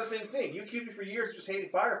 Firefly was the same thing. You accused me for years of just hating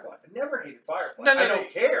Firefly. I never hated Firefly. No, I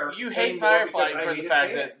don't care. You hate anymore Firefly because I for the hated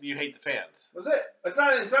fact fans. that you hate the fans. That's it. It's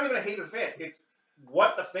not even a hate of the fan. It's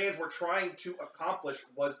what the fans were trying to accomplish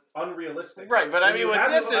was unrealistic. Right, but I When mean, you with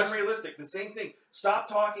have this it is unrealistic. The same thing. Stop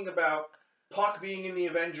talking about Puck being in the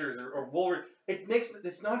Avengers or Wolverine.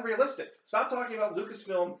 It's not realistic. Stop talking about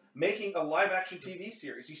Lucasfilm making a live action TV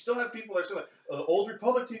series. You still have people that are still like, the Old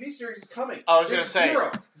Republic TV series is coming. I was There's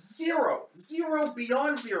gonna say- zero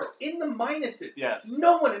beyond zero in the minuses. Yes.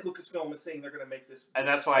 No one at Lucasfilm is saying they're going to make this. And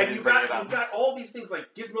that's why I And didn't you've bring got it up. you've got all these things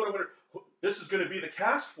like Gizmodo. This is going to be the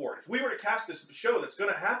cast for it. If we were to cast this show, that's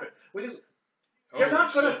going to happen. They're Holy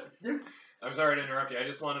not going shit. to. I'm sorry to interrupt you. I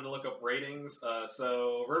just wanted to look up ratings.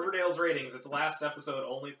 So Riverdale's ratings, its last episode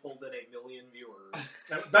only pulled in 1 million viewers.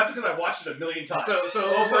 That's because I watched it a million times. So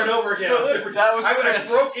over and over again. so- That was I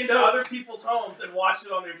Chris. broke into So- other people's homes and watched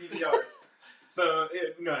it on their DVRs. So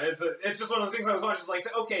it's just one of those things I was watching. It's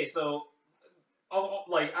like, okay, so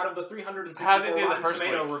like out of the 364 How did it do the Rotten first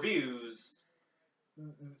Tomato week? reviews,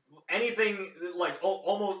 anything like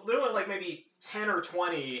almost literally like maybe 10 or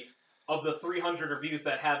 20 of the 300 reviews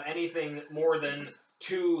that have anything more than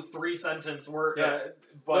 2-3 sentence word. Yeah.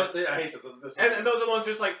 But I hate this. and those are the ones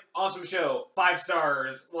just like awesome show, 5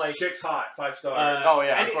 stars, like Chick's hot, 5 stars. Oh,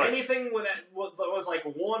 yeah, of course. anything with that was like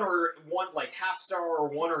one like half star or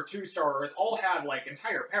 1 or 2 stars all had like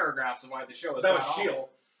entire paragraphs of why the show is That was god-awful. S.H.I.E.L.D.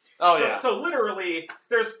 Oh, so, yeah. so literally,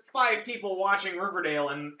 there's 5 people watching Riverdale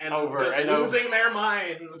and Over just and over. losing their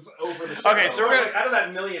minds over the show. Okay, so we're gonna- out of that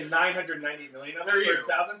 1,990,000,000 of There you them,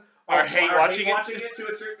 1,000 Are hate watching it? watching it to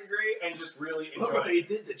a certain degree and just really Look enjoy what it.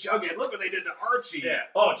 they did to Jughead. Look what they did to Archie. Yeah.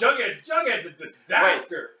 Oh, Jughead's a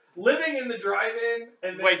disaster. Living in the drive-in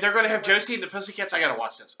and then, Wait, they're going to have Josie and the Pussycats? I gotta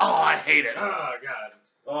watch this. Oh, I hate it. Oh god.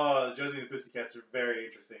 Oh, Josie and the Pussycats are very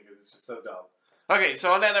interesting because it's just so dumb. Okay,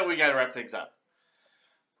 so on that note, we gotta wrap things up.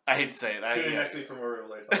 I hate to say it. Tune in next week for more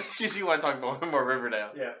Riverdale. Talk. Because you want to talk more Riverdale.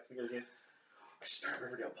 Yeah, we gotta get. I should start a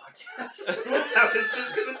Riverdale podcast. I was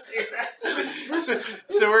just gonna say that.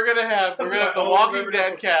 So we're gonna have the Oh, Walking Riverdale.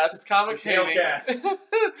 Dead cast, Comic Dale Gaming, cast.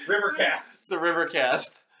 Rivercast. the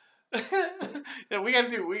Rivercast. Yeah, we have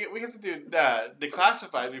to do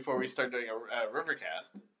Declassified before we start doing a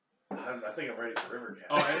Rivercast. I think I'm ready for Rivercast.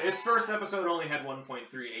 Oh, and its first episode only had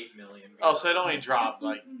 1.38 million. Oh, so it only dropped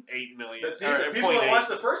like 8 million. But see, or the people that 0.8. watch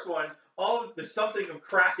the first one, there's something of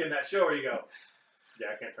crack in that show where you go, yeah,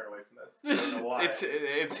 I can't turn away from this. I don't know why. It's I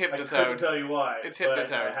couldn't Hypnotoad. tell you why. It's but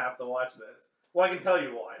Hypnotoad. I have to watch this. Well, I can tell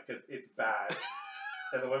you why, because it's bad.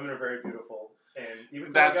 And the women are very beautiful. And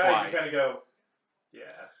even some That's guys, why. you kind of go, yeah,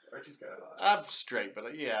 Archie's kind of hot. I'm straight, but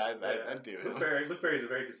I do. Luke Perry's a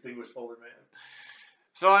very distinguised older man.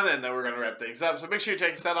 So on that note, we're going to wrap things up. So make sure you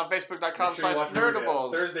check us out on Make sure you Facebook.com/Nerdables. watch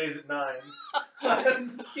Riverdale. Thursdays at 9 on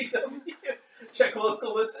CW. Check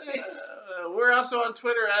local listening. We're also on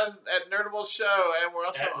Twitter at Nerdables Show, and we're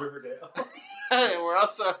also At Riverdale. and we're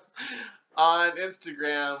also on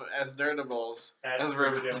Instagram as Nerdables. At As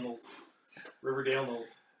Riverdale. Riverdale.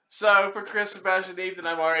 So for Chris, Sebastian, Ethan,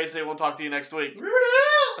 I'm RAC. We'll talk to you next week.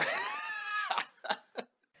 Riverdale!